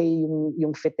 napaka-okay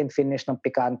yung fit and finish ng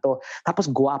Picanto. Tapos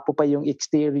gwapo pa yung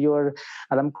exterior.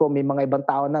 Alam ko may mga ibang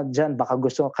tao na dyan, baka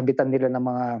gusto kabitan nila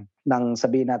ng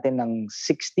sabihin natin ng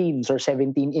 16 or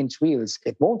 17-inch wheels.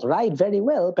 It won't ride very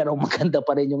well, pero maganda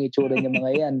pa rin yung itsura ng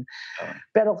mga yan.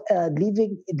 Pero leave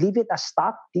it as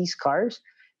stock, these cars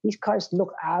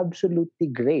look absolutely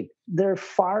great. They're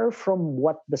far from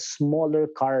what the smaller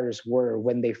cars were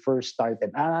when they first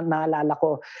started. Naalala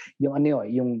ko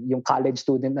yung college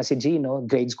student na si Gino,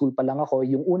 grade school pa lang ako,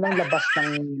 yung unang labas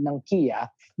ng Kia,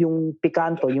 yung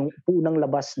Picanto, yung unang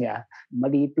labas niya,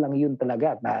 maliit lang yun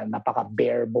talaga, napaka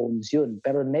bare bones yun.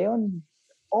 Pero ngayon,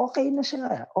 okay na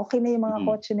siya. Okay na yung mga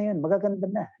kotse na yun. Magaganda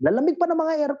na. Lalamig pa ng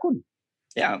mga aircon.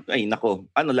 Yeah, ay nako.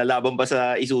 Lalaban ba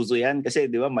sa Isuzu yan? Kasi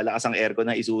 'di ba, malakas ang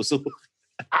aircon ng Isuzu.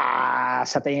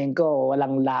 Sa tingin ko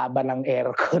walang laban ng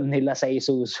aircon nila sa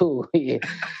Isuzu.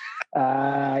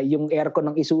 Yung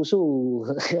aircon ng Isuzu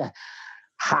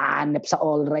hanep sa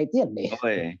all right yan eh.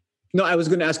 Okay. No, I was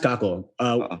going to ask Kako,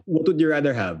 what would you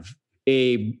rather have?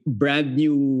 A brand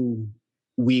new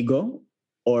Wigo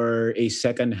or a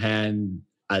second-hand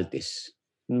Altis?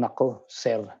 Nako,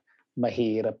 sir.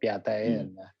 Mahirap yata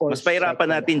yan. Mas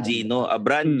pahirapan natin, Gino, a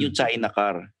brand new China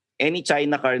car. Any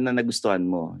China car na nagustuhan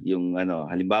mo, yung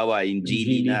halimbawa yung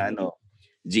Geely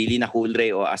na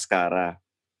Coolray o Ascara,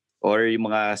 or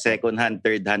yung mga second hand,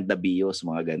 third hand na Vios,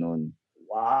 mga ganun.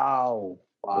 Wow.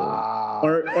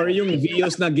 Or yung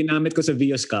Vios na ginamit ko sa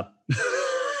Vios Cup.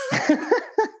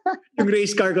 Yung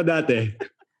race car ko dati.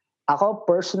 Ako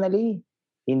personally,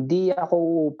 hindi ako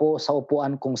uupo sa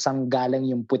upuan kung saan galing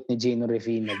yung put ni Gino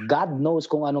Rufino. God knows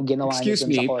kung anong ginawa niya sa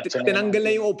kotse. Tinanggal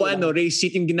na yung upuan, race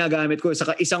seat yung ginagamit ko.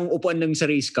 Saka isang upuan lang sa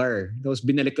race car. Tapos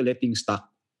binalik ulit yung stock.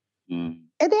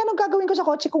 Eh di anong gagawin ko sa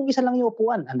kotse kung isa lang yung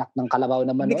upuan? Anak ng kalabaw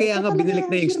naman. Hindi, kaya nga binalik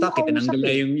na yung stock. Tinanggal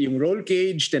na yung roll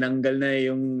cage, tinanggal na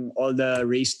yung all the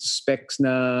race specs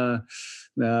na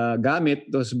gamit.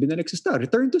 Tapos binalik sa stock.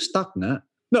 Return to stock na.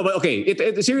 No, but okay, it's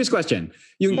a serious question.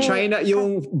 Yung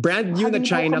brand new na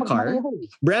China car,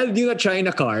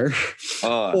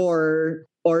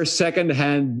 or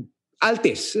second-hand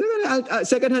Altis.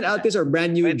 Second-hand Altis or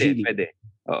brand new Geely? Pwede.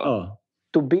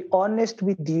 To be honest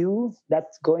with you,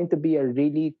 that's going to be a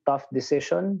really tough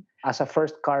decision. As a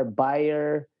first car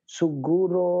buyer,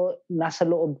 siguro nasa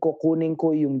loob ko, kunin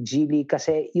ko yung Geely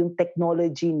kasi yung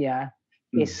technology niya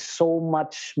is so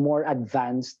much more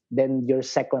advanced than your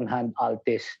second-hand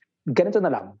Altis. Ganito na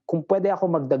lang, kung pwede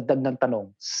ako magdagdag ng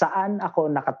tanong, saan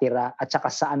ako nakatira at saka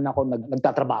saan ako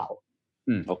nagtatrabaho?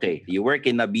 Okay, you work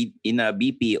in a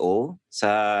BPO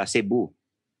sa Cebu.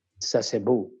 Sa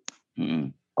Cebu.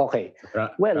 Mm-hmm. Okay.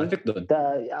 Well,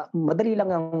 madali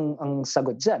lang ang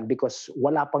sagot dyan because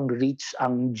wala pang reach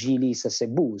ang Geely sa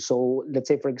Cebu. So, let's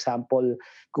say for example,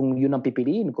 kung yun ang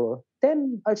pipiliin ko,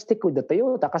 then I'll stick with the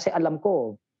Toyota kasi alam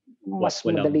ko mas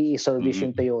madali i-service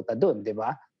yung Toyota doon, di ba?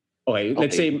 Okay,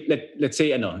 let's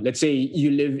say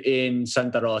you live in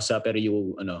Santa Rosa pero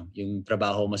yung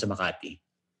trabaho mo sa Makati.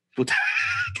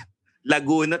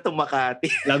 Laguna to Makati.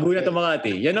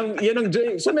 Yan ang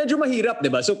so medyo mahirap,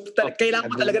 'di ba? So kailangan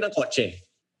mo talaga ng kotse.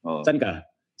 Oh. Saan ka?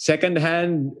 Second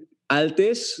hand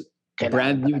Altis,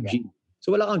 brand new Jeep. So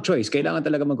wala kang choice, kailangan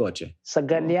talaga magkotse. Sa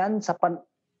ganyan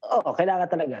kailangan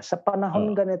talaga. Sa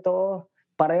panahon ganito,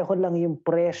 pareho lang yung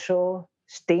presyo.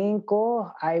 Staying ko,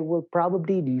 I will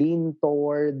probably lean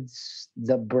towards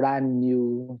the brand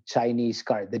new Chinese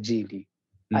car, the Geely.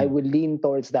 I will lean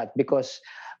towards that because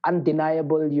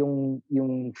undeniable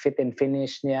yung fit and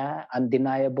finish niya,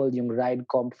 undeniable yung ride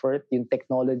comfort, yung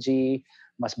technology,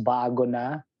 mas bago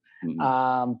na.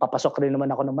 Papasok rin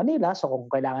naman ako ng Manila, so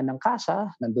kung kailangan ng kasa,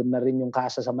 nandun na rin yung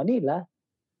kasa sa Manila.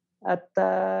 At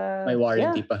may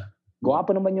warranty pa.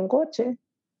 Gwapo naman yung kotse.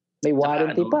 May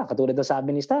warranty pa, katulad na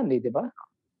sabi ni Stanley, di ba?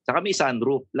 Saka may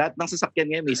sunroof. Lahat ng sasakyan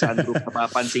ngayon may sunroof.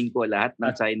 Napapansin ko, lahat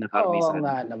ng China car may sunroof. Oo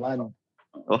nga naman.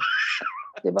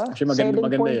 Di ba?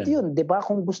 Selling point yun. Di ba?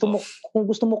 Kung gusto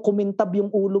mo kumintab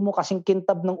yung ulo mo kasing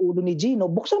kintab ng ulo ni Gino,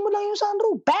 buksan mo lang yung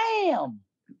sunroof. Bam!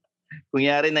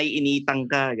 Kunyari naiinitang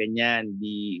ka, ganyan.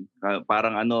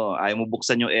 Parang ayaw mo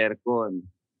buksan yung aircon.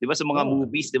 Di ba sa mga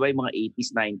movies, di ba yung mga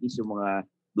 80s, 90s, yung mga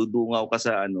dudungaw ka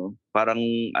sa parang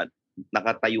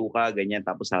nakatayo ka, ganyan,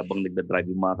 tapos habang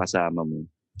nagdadrive yung mga kasama mo.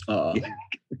 Oo.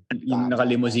 Yung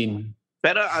naka-limousine.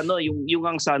 Pero yung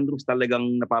ang sunroof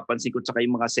talagang napapansin ko, tsaka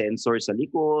yung mga sensor sa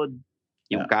likod,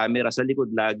 yung camera sa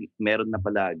likod, meron na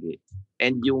palagi.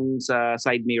 And yung sa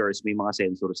side mirrors, may mga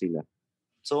sensor sila.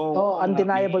 So,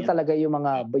 undeniable talaga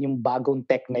yung bagong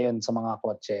tech na yun sa mga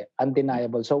kotse.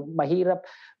 Undeniable. So, mahirap,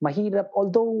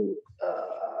 although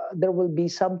there will be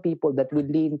some people that will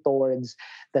lean towards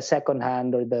the second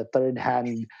hand or the third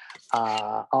hand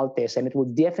Altis, and it will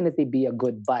definitely be a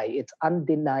good buy. It's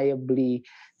undeniably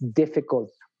difficult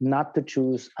not to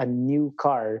choose a new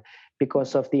car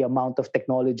because of the amount of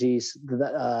technologies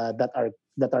that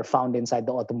are found inside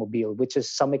the automobile, which is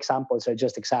some examples are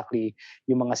just exactly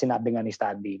yung mga sinabi nga ni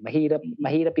Stanley.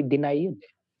 Mahirap i-deny yun.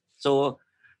 So,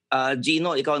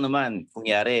 Gino, ikaw naman,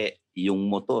 kunyari,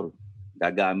 yung motor,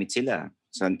 gagamit sila.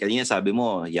 Kanina sabi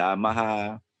mo,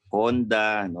 Yamaha,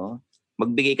 Honda, no?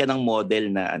 Magbigay ka ng model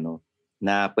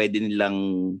na pwede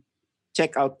nilang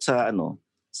check out sa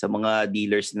mga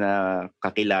dealers na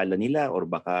kakilala nila or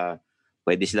baka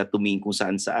pwede sila tumingin kung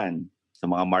saan-saan sa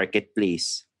mga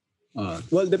marketplace.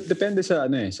 Well, depende sa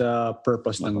sa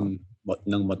purpose ng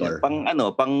motor.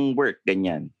 Pang work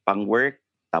ganyan. Pang work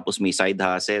tapos may side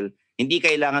hustle. Hindi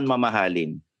kailangan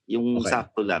mamahalin. Yung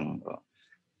sakto lang.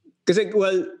 Kasi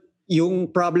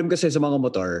yung problem kasi sa mga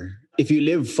motor, if you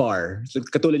live far,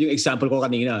 katulad yung example ko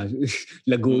kanina,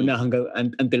 Laguna hanggang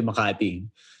until Makati.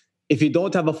 If you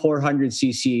don't have a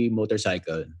 400cc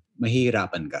motorcycle,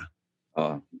 mahihirapan ka.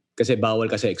 Kasi bawal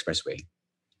ka sa expressway.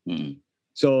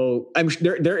 So, I'm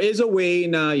sure there is a way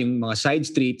na yung mga side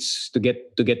streets to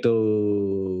get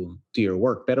to your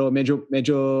work. Pero medyo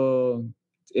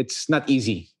it's not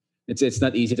easy. It's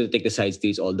not easy to take the side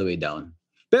streets all the way down.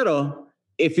 Pero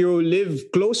if you live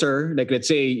closer, like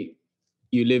let's say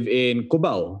you live in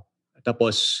Cubao,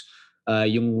 tapos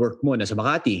yung work mo nasa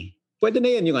Makati, pwede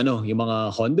na yan yung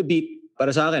mga Honda Beat.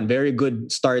 Para sa akin, very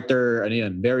good starter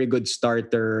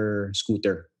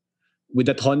scooter.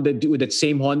 With that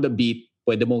same Honda Beat,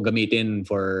 pwede mong gamitin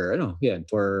for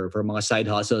mga side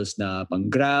hustles na pang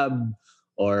Grab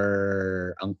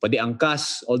or pwede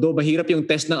angkas. Although mahirap yung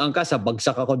test ng angkas,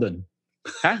 bagsak ako doon.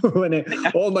 Ha?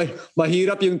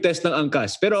 Mahirap yung test ng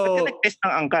angkas. Pero bakit nag-test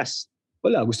ng angkas?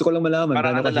 Wala, gusto ko lang malaman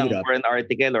gaano kahirap. For an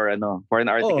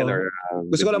article or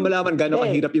gusto ko lang malaman gaano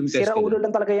kahirap yung test. Sira ulo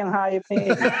lang talaga yung hype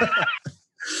niya.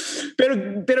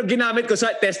 pero ginamit ko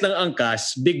sa test ng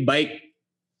angkas, big bike.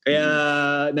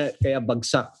 Kaya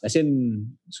bagsak. As in,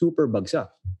 super bagsak.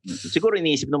 Siguro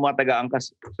iniisip ng mga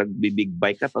taga-angkas, big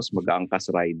bike ka tapos mag-angkas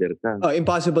rider ka.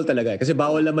 Impossible talaga. Kasi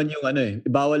bawal naman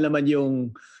yung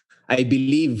I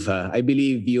believe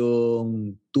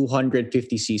yung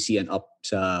 250cc and up.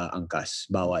 sa angkas.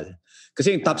 Bawal.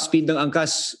 Kasi yung top speed ng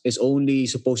angkas is only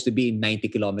supposed to be 90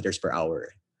 kilometers per hour.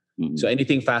 Mm. So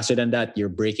anything faster than that, you're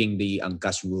breaking the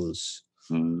angkas rules.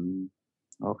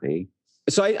 Okay.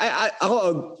 So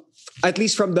ako, at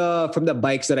least from the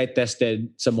bikes that I tested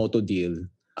sa Moto Deal,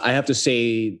 I have to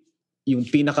say yung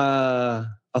pinaka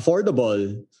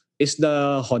affordable is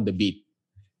the Honda Beat.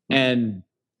 And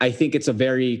I think it's a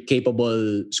very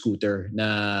capable scooter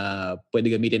na pwede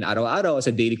gamitin araw-araw as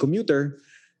a daily commuter.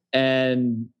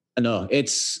 And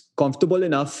it's comfortable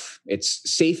enough, it's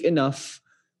safe enough,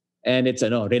 and it's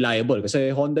reliable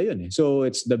kasi Honda yun eh. So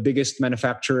it's the biggest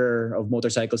manufacturer of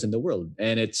motorcycles in the world,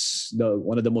 and it's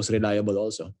one of the most reliable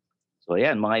also. So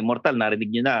yan, mga immortal,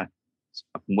 narinig nyo na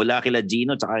mula kila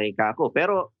Gino tsaka kay Kako.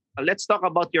 Pero let's talk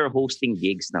about your hosting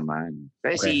gigs naman.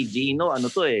 Kasi si Gino,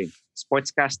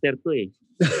 sportscaster to eh.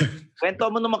 Kwento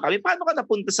mo naman kami, paano ka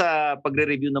napunta sa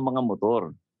pagre-review ng mga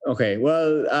motor? Okay,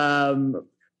 well,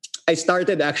 I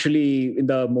started actually in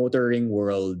the motoring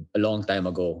world a long time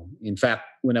ago. In fact,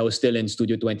 when I was still in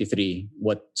Studio 23,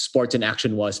 what Sports in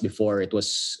Action was before it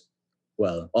was,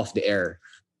 off the air.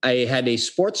 I had a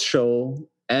sports show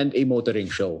and a motoring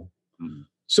show.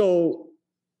 So,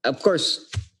 of course,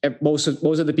 most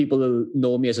of the people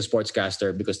know me as a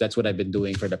sportscaster because that's what I've been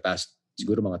doing for the past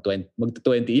siguro mga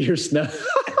 20 years na.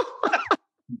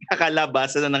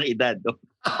 Kakalabasan na ng edad. No?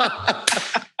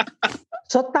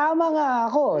 So tama nga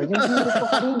ako. Yung sinabi ko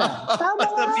kanina. Tama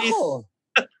nga ako.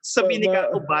 Sabi ni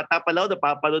Kako, bata pala ako,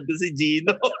 napapanood ko si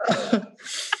Gino.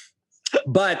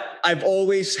 But I've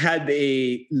always had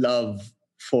a love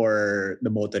for the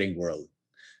motoring world.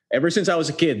 Ever since I was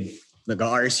a kid,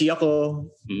 nag-RC ako,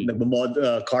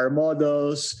 car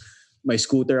models, may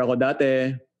scooter ako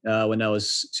dati when I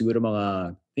was siguro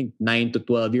mga, I think 9 to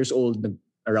 12 years old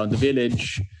around the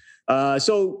village.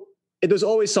 So it was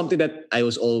always something that I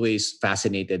was always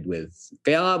fascinated with.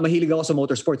 Kaya nga mahilig ako sa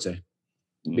motorsports eh.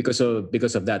 Because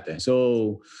of that eh.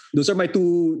 So those are my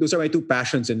two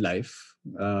passions in life.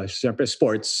 Siyempre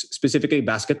sports, specifically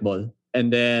basketball, and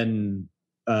then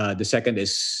the second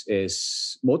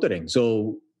is motoring.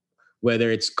 So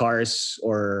whether it's cars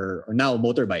or now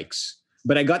motorbikes.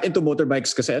 But I got into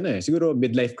motorbikes kasi siguro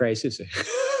midlife crisis eh.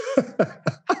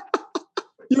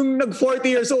 Yung nag 40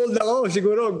 years old ako,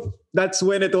 siguro that's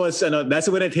when it was that's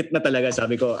when it hit na talaga.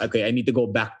 Sabi ko, okay, I need to go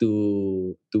back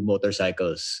to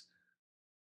motorcycles.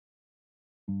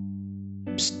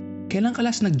 Psst, kailan ka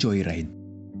last nag-joyride?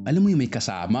 Alam mo yung may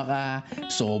kasama ka,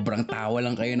 sobrang tawa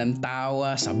lang kayo ng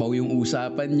tawa, sabaw yung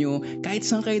usapan nyo, kahit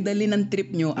saan kayo dali ng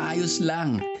trip nyo, ayos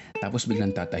lang. Tapos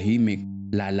biglang tatahimik,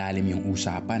 lalalim yung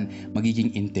usapan,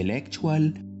 magiging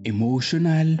intellectual,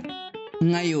 emotional.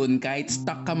 Ngayon, kahit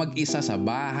stuck ka mag-isa sa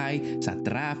bahay, sa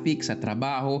traffic, sa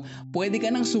trabaho, pwede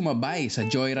ka nang sumabay sa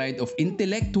joyride of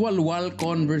intellectual wall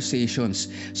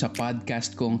conversations sa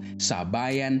podcast kong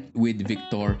Sabayan with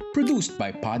Victor, produced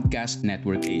by Podcast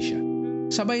Network Asia.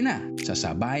 Sabay na sa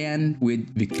Sabayan with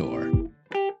Victor.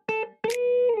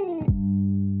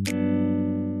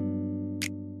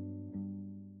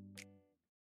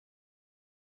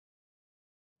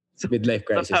 Midlife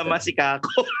crisis. Tama si Kako.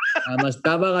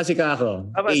 Tama nga si Kako.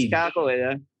 Tama si Kako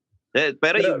eh.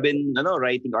 Pero you've been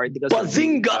writing articles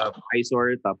Bazinga!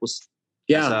 Isor, tapos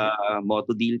sa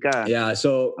Moto Deal ka. Yeah,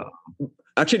 so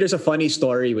actually there's a funny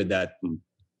story with that.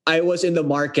 I was in the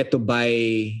market to buy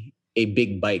a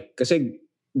big bike. Kasi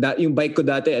yung bike ko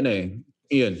dati,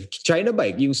 yun, China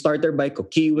bike, yung starter bike ko,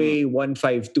 Keyway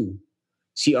 152,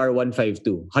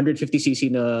 CR152,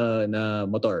 150cc na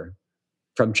motor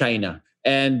from China.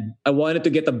 And I wanted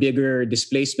to get a bigger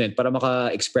displacement para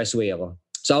maka-expressway ako.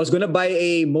 So I was gonna buy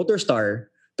a Motorstar,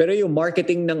 pero yung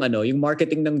marketing ng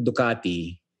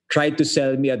Ducati tried to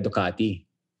sell me a Ducati.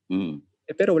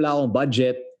 Pero wala akong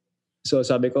budget. So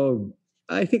sabi ko,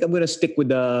 I think I'm gonna stick with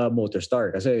the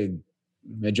Motorstar kasi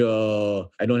medyo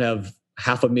I don't have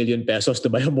 500,000 pesos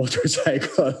to buy a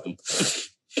motorcycle.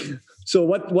 So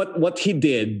what he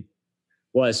did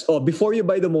was, before you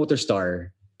buy the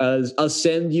Motorstar, I'll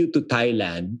send you to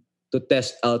Thailand to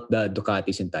test out the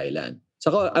Ducatis in Thailand.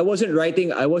 So I wasn't writing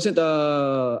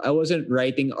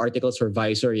articles for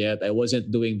Visor yet. I wasn't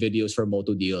doing videos for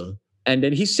Moto Deal. And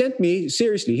then he sent me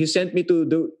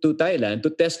to Thailand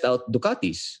to test out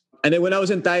Ducatis. And then when I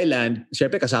was in Thailand,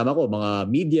 syempre kasama ko mga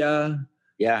media.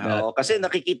 Yeah, kasi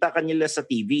nakikita ka nila sa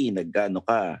TV, nagano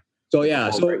ka. So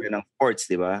yeah, so ng sports,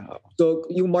 di ba? So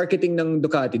yung marketing ng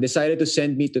Ducati decided to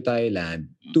send me to Thailand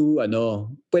to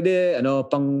pwede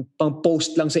pang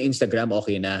post lang sa Instagram,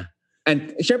 okay na.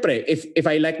 And syempre, if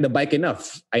I like the bike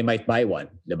enough, I might buy one,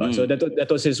 diba? So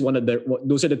that was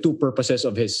those are the two purposes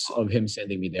of him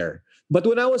sending me there. But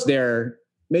when I was there,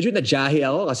 medyo najahi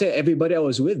ako kasi everybody I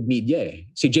was with, media eh.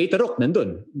 Si Jay Tarok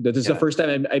nandun. That is the first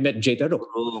time I met Jay Tarok.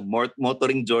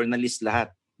 Motoring journalist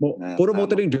lahat. Puro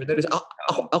motoring journalist.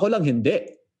 Ako lang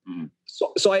hindi.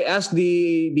 So I asked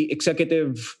the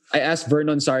executive, I asked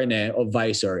Vernon Sarne of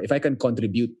Visor if I can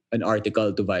contribute an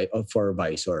article for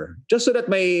Visor. Just so that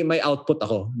may output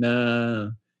ako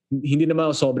na hindi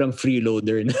naman ako sobrang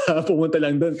freeloader na pumunta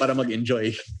lang doon para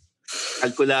mag-enjoy.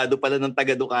 Kalkulado pala ng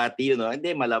taga Ducati,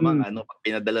 Hindi, malamang pag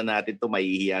pinadala natin to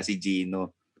mahihiya si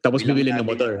Gino. Tapos bibili ng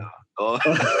motor.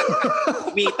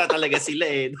 Kumita talaga sila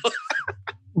eh.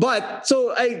 But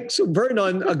so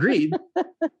Vernon agreed.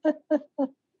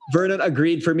 Vernon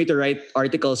agreed for me to write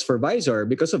articles for Visor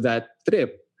because of that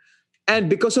trip. And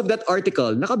because of that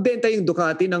article, nakabenta yung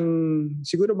Ducati ng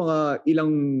siguro mga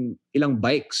ilang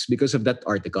bikes because of that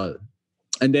article.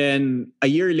 And then a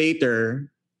year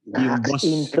later, yung boss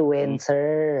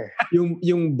influencer.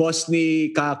 Yung boss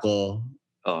ni Kako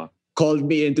called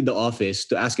me into the office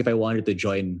to ask if I wanted to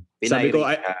join. Sabi ko,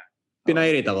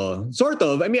 pinirate ako. Sort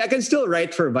of. I mean, I can still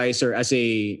write for Visor as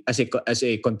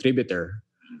a contributor.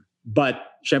 But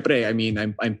syempre, I mean,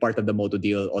 I'm part of the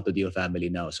Auto Deal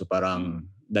family now. So parang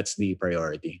that's the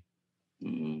priority.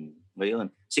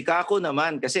 Ngayon. Si Kako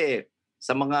naman kasi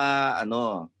sa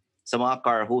mga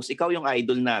car host, ikaw yung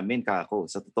idol namin, Kako,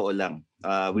 sa totoo lang.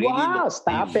 Wow,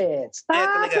 stop it.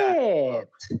 Stop it.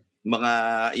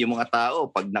 Yung mga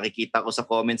tao, pag nakikita ko sa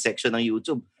comment section ng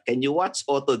YouTube, can you watch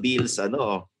Auto Deals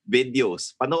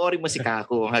videos? Panoorin mo si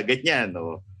Kako, ganyan,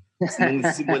 Nung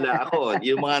simula ako,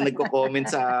 yung mga nagko-comment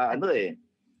sa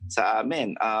sa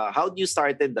amin. How do you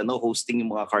started hosting yung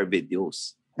mga car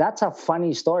videos? That's a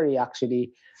funny story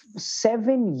actually.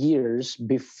 7 years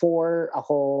before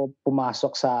ako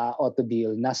pumasok sa Auto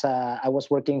Deal, I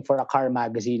was working for a car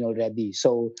magazine already.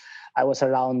 So I was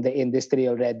around the industry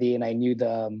already and I knew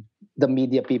the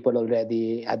media people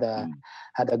already had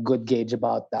a good gauge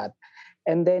about that.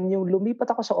 And then yung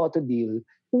lumipat ako sa Auto Deal,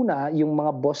 una, yung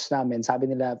mga boss namin, sabi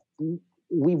nila,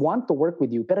 we want to work with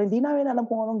you, pero hindi namin alam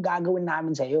kung anong gagawin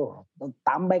namin sa iyo.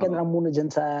 Tambay ka na lang muna dyan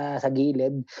sa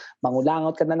gilid,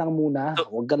 mangulangot ka na lang muna.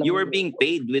 So, you were being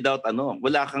paid without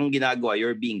wala kang ginagawa,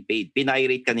 you're being paid.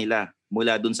 Pinirate ka nila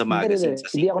mula dun sa magazine.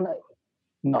 Hindi ako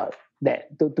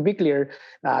to be clear,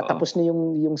 tapos na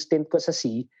yung stint ko sa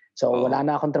C. So wala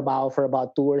na akong trabaho for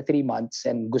about 2 or 3 months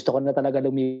and gusto ko na talaga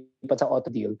lumipat sa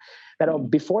Auto Deal. Pero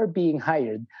before being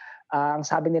hired, ang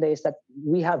sabi nila is that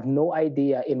we have no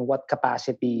idea in what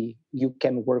capacity you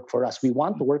can work for us. We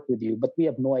want to work with you, but we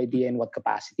have no idea in what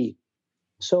capacity.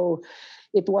 So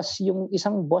it was yung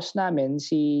isang boss namin,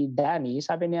 si Danny,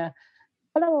 sabi niya,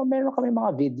 alam mo, meron kami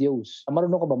mga videos.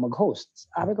 Marunong ka ba mag-host?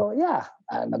 Sabi ko, yeah.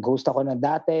 Nag-host ako na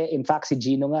dati. In fact, si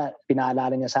Gino nga,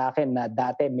 pinaalala niya sa akin na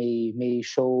dati may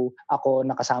show ako,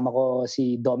 nakasama ko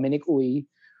si Dominic Uy,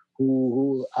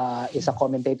 who is a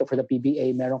commentator for the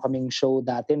PBA. Meron kaming show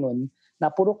dati nun na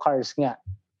puro cars nga.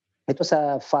 It was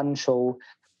a fun show.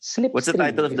 Slipstream. What's the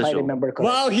title of the show? I remember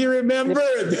correctly. Wow, he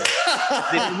remembered!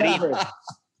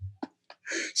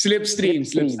 Slipstream.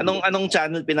 Anong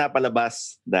channel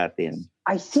pinapalabas dati?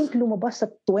 I think lumabas sa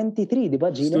 23, di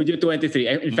ba, Gino? Studio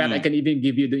 23. In fact, I can even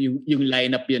give you yung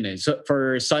lineup yun eh. So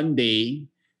for Sunday,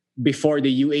 before the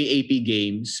UAAP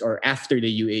games or after the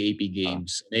UAAP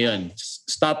games, ayun,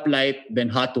 Stoplight, then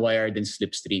Hotwire, then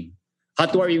Slipstream.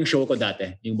 Hotwire yung show ko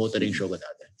dati, yung motoring show ko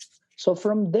dati. So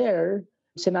from there,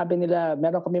 sinabi nila,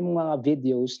 meron kami mga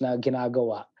videos na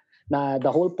ginagawa na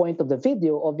the whole point of the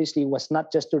video obviously was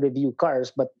not just to review cars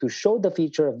but to show the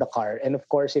feature of the car. And of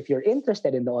course, if you're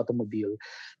interested in the automobile,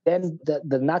 then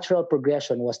the natural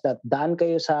progression was that daan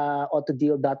kayo sa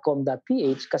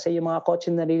autodeal.com.ph kasi yung mga kotse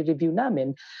na review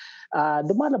namin,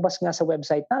 lumalabas nga sa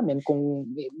website namin kung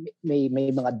may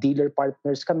mga dealer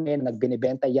partners kami na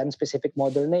nagbinibenta yan, specific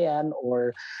model na yan,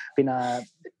 or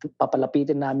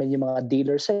papalapitin namin yung mga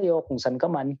dealers sa iyo kung saan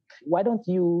ka man. Why don't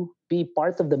you be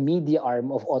part of the media arm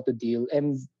of Auto Deal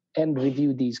and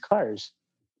review these cars?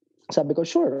 Sabi ko,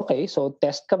 sure, okay. So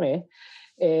test kami.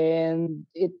 And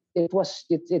it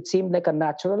seemed like a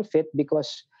natural fit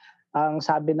because ang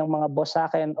sabi ng mga boss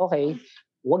sa akin, okay,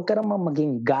 huwag ka naman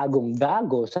maging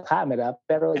gagong-gago sa camera,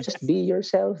 pero just be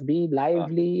yourself, be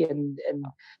lively, and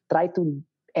try to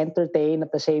entertain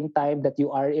at the same time that you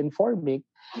are informing.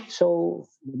 So,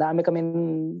 dami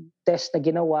kaming test na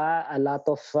ginawa, a lot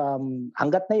of,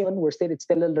 hanggat na yun, it's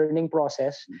still a learning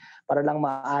process para lang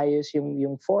maayos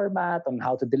yung format on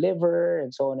how to deliver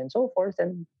and so on and so forth.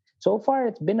 And so far,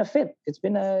 it's been a fit. It's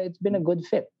been a good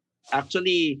fit.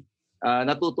 Actually,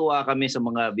 natutuwa kami sa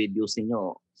mga videos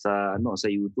ninyo sa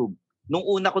YouTube. Nung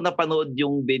una ko napanood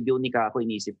yung video ni Kako,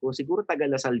 inisip ko, siguro taga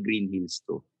Lasal Green Hills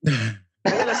to.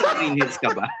 Lasal Green Hills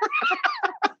ka ba?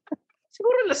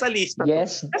 Siguro Lasalista to.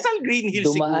 Yes. Lasal Green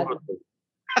Hills siguro to.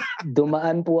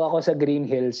 Dumaan po ako sa Green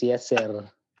Hills, yes sir.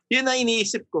 Yun ang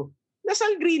iniisip ko.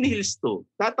 Lasal Green Hills to.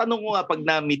 Tatanong ko nga pag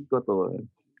na-meet ko to.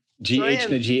 GH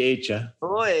na GH, ah.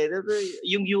 Oo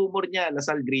yung humor niya,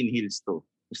 Lasal Green Hills to.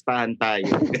 Gustahan tayo.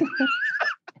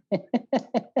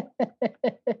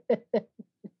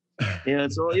 Yeah,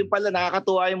 so yung pala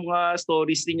nakakatuwa yung mga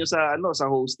stories niyo sa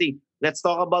hosting. Let's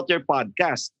talk about your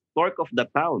podcast, Talk of the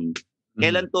Town.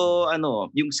 Kailan to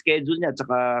yung schedule niya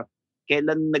tsaka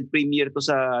kailan nag-premiere to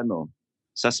sa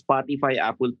sa Spotify,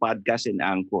 Apple Podcast and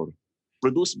Anchor.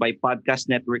 Produced by Podcast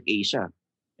Network Asia.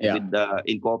 Yeah. With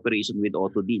in cooperation with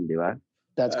Autodeal, di ba?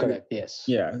 That's correct, yes.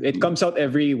 Yeah, it comes out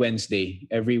every Wednesday.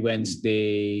 Every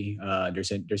Wednesday, there's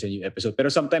a new episode.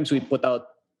 Pero sometimes we put out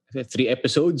 3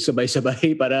 episodes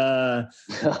sabay-sabay para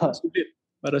sulit.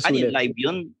 Yung live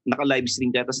yun? Naka-live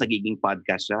stream kaya tapos nagiging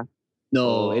podcast siya?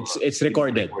 No, it's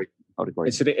recorded.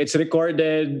 It's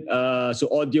recorded. So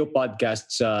audio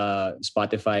podcasts sa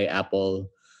Spotify,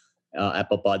 Apple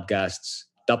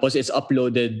Podcasts. Tapos it's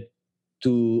uploaded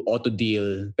to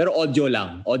Autodeal. Pero audio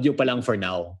lang. Audio pa lang for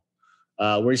now.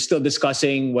 We're still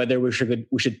discussing whether we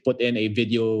should put in a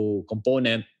video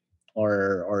component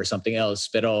or something else.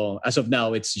 Pero as of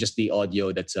now, it's just the audio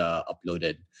that's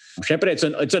uploaded. Syempre, it's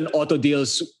on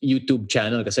Autodeal's YouTube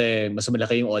channel kasi mas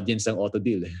malaki yung audience ng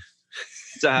Autodeal.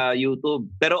 Sa YouTube.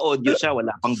 Pero audio siya,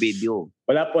 wala pang video.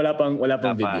 Wala pang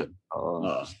video.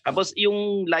 Oo. Tapos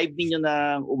yung live niyo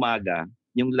ng umaga,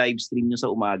 yung live stream niyo sa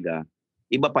umaga,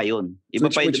 iba pa yun. Iba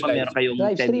pa yun, meron kayong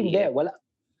live 10 stream, a.m. wala.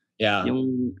 Yeah.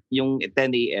 Yung 10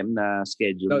 a.m. na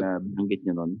schedule na binanggit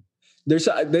niyo nun.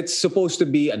 That's supposed to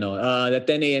be the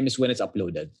 10 a.m. is when it's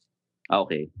uploaded.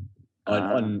 Okay.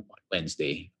 On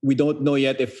Wednesday. We don't know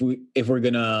yet if we're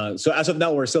gonna. So as of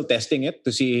now, we're still testing it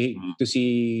to see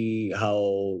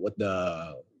what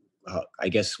the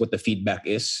feedback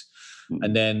is,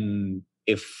 and then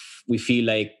if we feel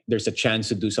like there's a chance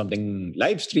to do something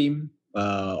live stream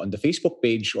on the Facebook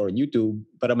page or YouTube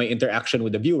para may interaction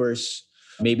with the viewers.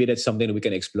 Maybe that's something that we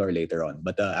can explore later on.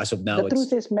 But as of now, the truth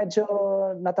is medyo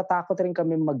natatakot rin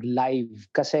kami mag-live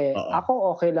kasi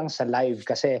ako okay lang sa live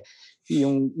kasi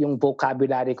yung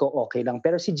vocabulary ko okay lang.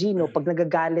 Pero si Gino, pag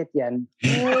nagagalit yan,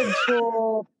 medyo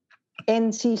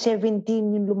NC-17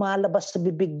 yung lumalabas sa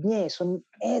bibig niya. So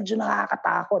medyo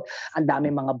nakakatakot. Ang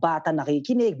dami mga bata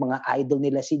nakikinig, mga idol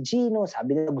nila si Gino.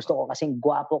 Sabi nila gusto ko kasing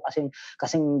gwapo,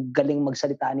 kasing galing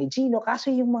magsalita ni Gino. Kaso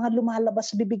yung mga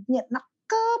lumalabas sa bibig niya,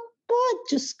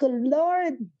 Diyos ko,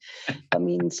 Lord.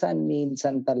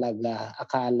 Paminsan-minsan talaga,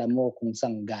 akala mo kung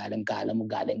saan galing, akala mo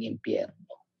galing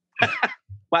impyerno.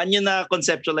 Paano na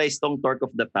conceptualize tong Talk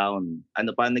of the Town?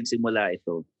 Ano pa nagsimula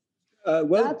ito?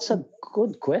 That's a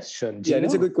good question. Yeah,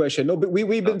 that's a good question. No, but we've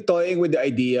been toying with the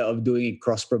idea of doing a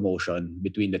cross-promotion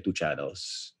between the two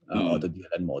channels, Autodeal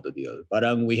and Motodeal.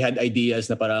 Parang we had ideas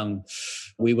na parang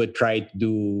we would try to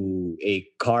do a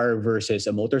car versus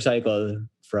a motorcycle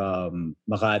from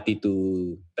Makati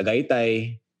to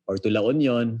Tagaytay or to La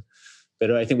Union.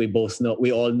 Pero I think we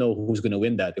all know who's going to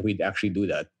win that if we'd actually do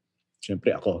that.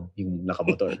 Siyempre ako, yung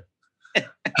nakamotor.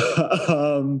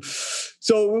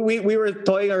 So we were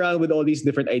toying around with all these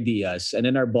different ideas, and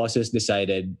then our bosses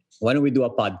decided, why don't we do a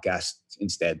podcast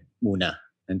instead muna,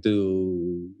 and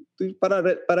para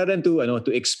rin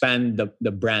to expand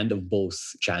the brand of both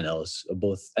channels,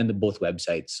 both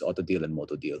websites, Autodeal and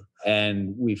Motodeal.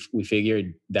 And we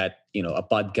figured that a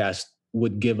podcast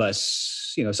would give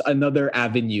us another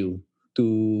avenue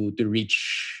to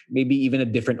reach maybe even a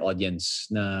different audience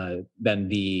than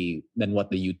what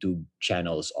the YouTube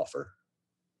channels offer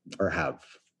or have,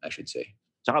 I should say.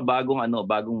 Tsaka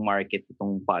bagong market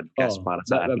itong podcast para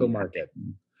sa ating bagong market.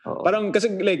 Parang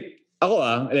kasi ako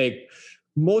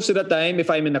most of the time if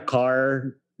I'm in a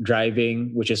car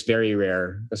driving, which is very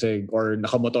rare kasi or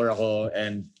nakamotor ako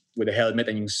and with a helmet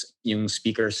and yung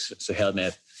speakers sa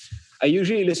helmet, I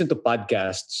usually listen to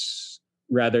podcasts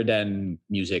rather than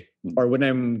music. Or when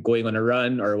I'm going on a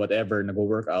run or whatever,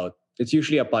 nag-workout, it's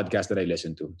usually a podcast that I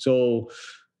listen to. So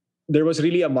there was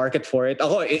really a market for it.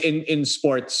 Ako, in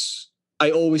sports,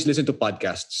 I always listen to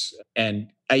podcasts. And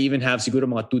I even have siguro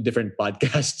mga 2 different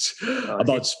podcasts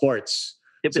about sports.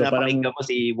 So pinapakinggan mo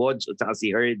si Woj at saka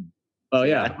si Herd. Oh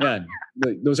yeah.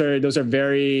 Those are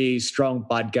very strong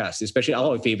podcasts. Especially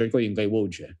ako, favorite ko yung kay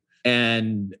Woj.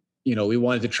 And we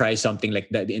wanted to try something like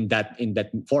that in that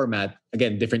format.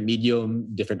 Again, different medium,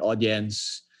 different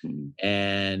audience,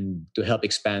 and to help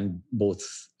expand both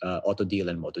Autodeal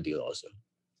and Motodeal also.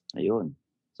 Ayun.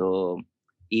 So,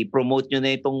 i-promote nyo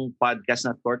na itong podcast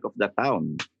na Talk of the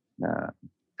Town. Na,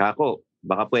 Kako,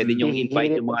 Baka pwede niyong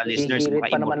invite yung mga listeners. Hihirit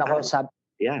pa naman ako.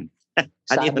 Yan.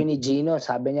 Sabi ni Gino,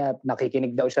 sabi niya,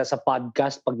 nakikinig daw siya sa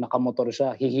podcast pag nakamotor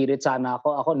siya. Hihirit sana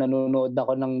ako. Ako, nanonood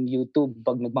ako ng YouTube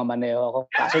pag nagmamaneho ako.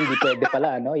 Kaso hindi pwede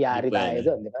pala, no? Yari tayo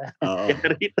doon, di ba? Oo.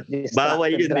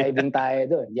 Bawal yun. Driving tayo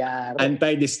doon. Yari.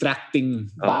 Anti-distracting.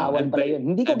 Bawal pala yun.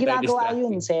 Hindi ko ginagawa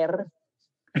yun, sir.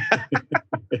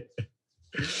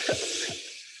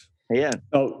 Ayan.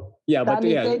 Oh, yeah, but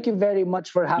Tani, thank you very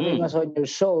much for having us on your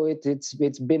show. It's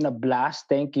been a blast.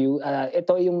 Thank you.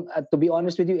 Ito yung to be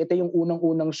honest with you, ito yung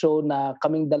unang show na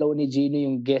kaming dalawa ni Gino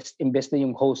yung guest imbes na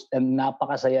yung host, and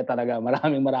napakasaya talaga.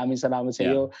 Maraming salamat sa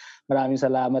iyo. Maraming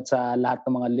salamat sa lahat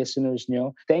ng mga listeners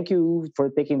nyo. Thank you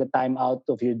for taking the time out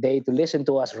of your day to listen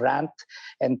to us rant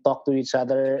and talk to each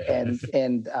other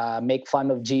and make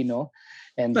fun of Gino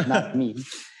and not me.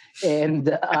 And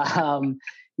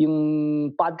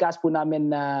yung podcast po namin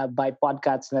by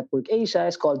Podcast Network Asia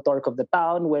is called Torque of the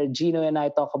Town, where Gino and I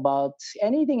talk about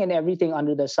anything and everything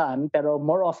under the sun. Pero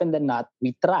more often than not,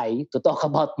 we try to talk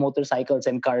about motorcycles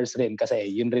and cars rin kasi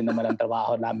yun rin naman ang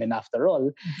trabaho namin after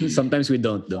all. Sometimes we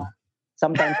don't though.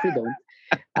 Sometimes we don't.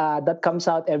 That comes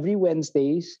out every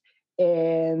Wednesdays.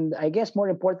 And I guess more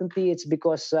importantly, it's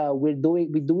because we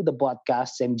do the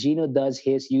podcasts and Gino does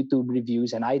his YouTube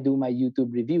reviews and I do my YouTube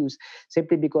reviews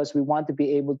simply because we want to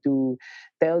be able to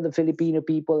tell the Filipino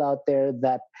people out there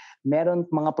that meron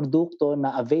mga produkto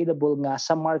na available nga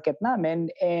sa market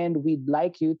namin, and we'd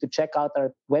like you to check out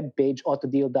our webpage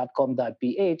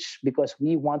autodeal.com.ph because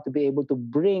we want to be able to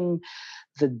bring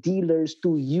the dealers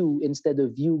to you instead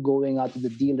of you going out to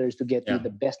the dealers to get you the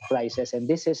best prices. And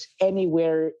this is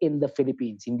anywhere in the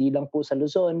Philippines. Hindi lang po sa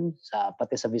Luzon,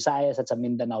 pati sa Visayas at sa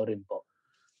Mindanao rin po.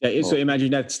 Yeah, so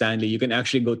imagine that, Stanley. You can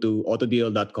actually go to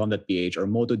autodeal.com.ph or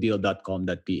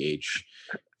motodeal.com.ph.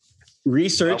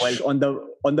 Research on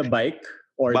the bike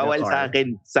or bawal the car. Sa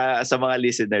akin, sa mga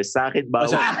listeners. Sa akin,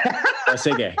 bawal.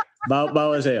 Sige.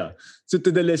 Bawal sa'yo. So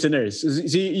to the listeners,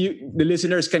 the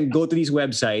listeners can go to these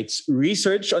websites,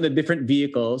 research on the different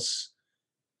vehicles,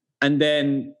 and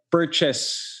then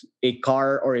purchase a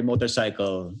car or a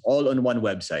motorcycle all on one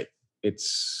website.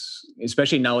 It's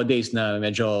especially nowadays na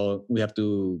medyo we have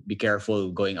to be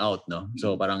careful going out, no?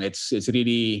 So parang it's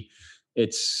really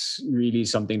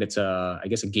something that's I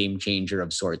guess a game changer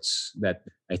of sorts that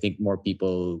I think more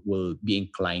people will be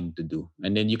inclined to do.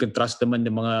 And then you can trust naman the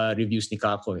mga reviews ni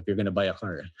Kako if you're gonna buy a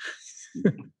car.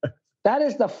 That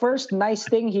is the first nice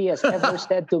thing he has ever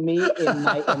said to me in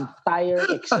my entire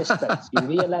existence. You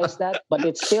realize that? But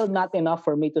it's still not enough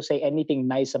for me to say anything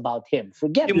nice about him.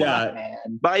 Forget that,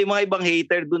 man. Baka yung mga ibang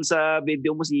hater dun sa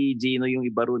video mo, si Gino yung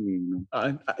iba ron.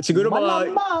 Siguro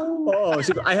mga...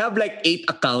 I have like 8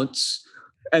 accounts.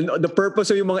 And the purpose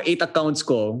of yung mga 8 accounts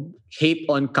ko, hate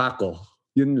on Kako.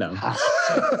 Yun lang.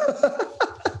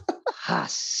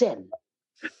 Hassel.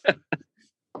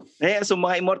 So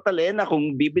mga immortal na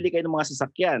kung bibili kayo ng mga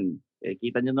sasakyan,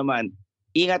 kita nyo naman,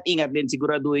 ingat-ingat din,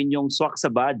 siguraduhin yung swak sa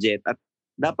budget at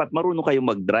dapat marunong kayong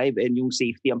mag-drive and yung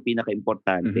safety ang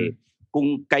pinaka-importante.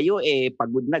 Kung kayo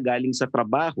pagod na galing sa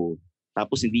trabaho,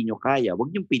 tapos hindi nyo kaya,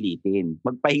 huwag nyo pilitin.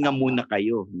 Magpahinga muna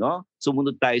kayo, no?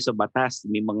 Sumunod tayo sa batas,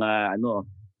 may mga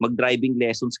mag-driving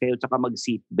lessons kayo tsaka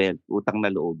mag-seatbelt, utang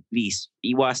na loob. Please,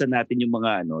 iwasan natin yung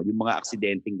mga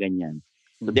aksidenteng ganyan.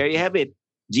 So there you have it.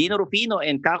 Gino Rufino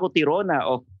and Kako Tirona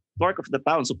of Torque of the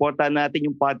Town. Supportahan natin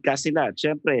yung podcast nila.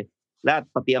 Siyempre, lahat,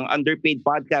 pati ang Underpaid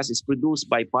Podcast is produced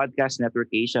by Podcast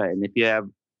Network Asia. And if you have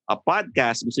a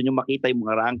podcast, gusto nyo makita yung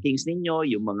mga rankings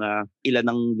ninyo, yung mga ilan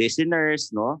ng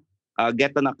listeners, no?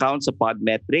 Get an account sa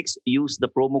Podmetrics. Use the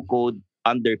promo code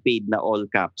Underpaid na all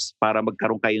caps para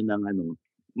magkaroon kayo ng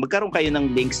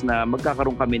links na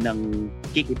magkakaroon kami ng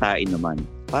kikitain naman.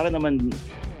 Para naman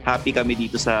happy kami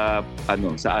dito sa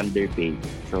Underpaid.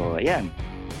 So, ayan.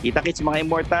 Kita-kits mga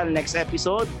immortal next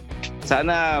episode.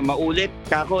 Sana maulit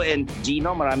Kako and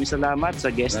Gino. Maraming salamat sa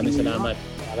guest ninyo.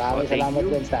 Maraming salamat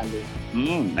din, Stanley.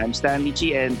 I'm Stanley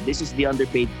Chi and this is the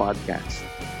Underpaid Podcast.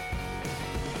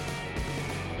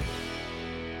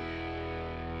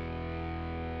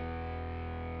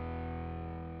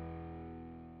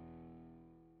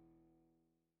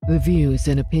 The views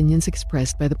and opinions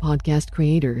expressed by the podcast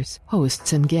creators,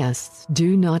 hosts, and guests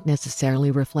do not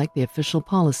necessarily reflect the official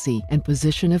policy and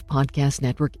position of Podcast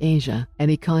Network Asia.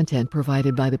 Any content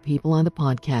provided by the people on the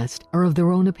podcast are of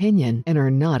their own opinion and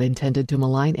are not intended to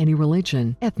malign any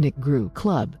religion, ethnic group,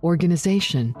 club,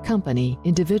 organization, company,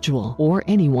 individual, or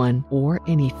anyone or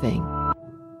anything.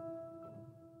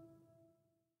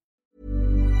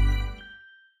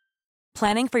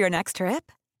 Planning for your next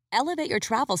trip? Elevate your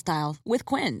travel style with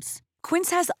Quince. Quince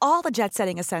has all the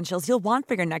jet-setting essentials you'll want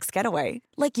for your next getaway,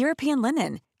 like European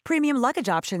linen, premium luggage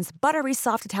options, buttery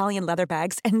soft Italian leather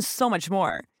bags, and so much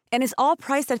more. And is all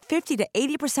priced at 50 to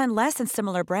 80% less than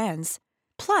similar brands.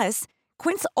 Plus,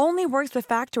 Quince only works with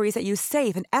factories that use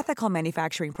safe and ethical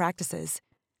manufacturing practices.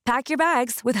 Pack your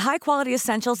bags with high-quality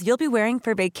essentials you'll be wearing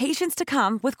for vacations to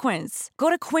come with Quince. Go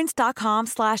to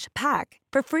quince.com/pack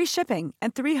for free shipping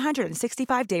and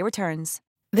 365-day returns.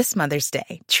 This Mother's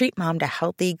Day, treat mom to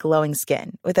healthy, glowing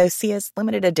skin with Osea's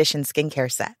limited edition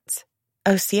skincare sets.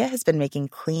 Osea has been making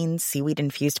clean,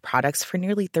 seaweed-infused products for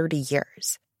nearly 30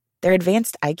 years. Their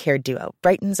advanced eye care duo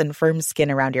brightens and firms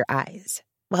skin around your eyes,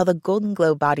 while the Golden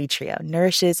Glow Body Trio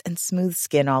nourishes and smooths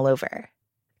skin all over.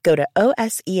 Go to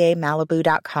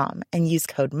OSEAMalibu.com and use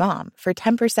code MOM for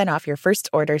 10% off your first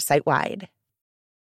order site-wide.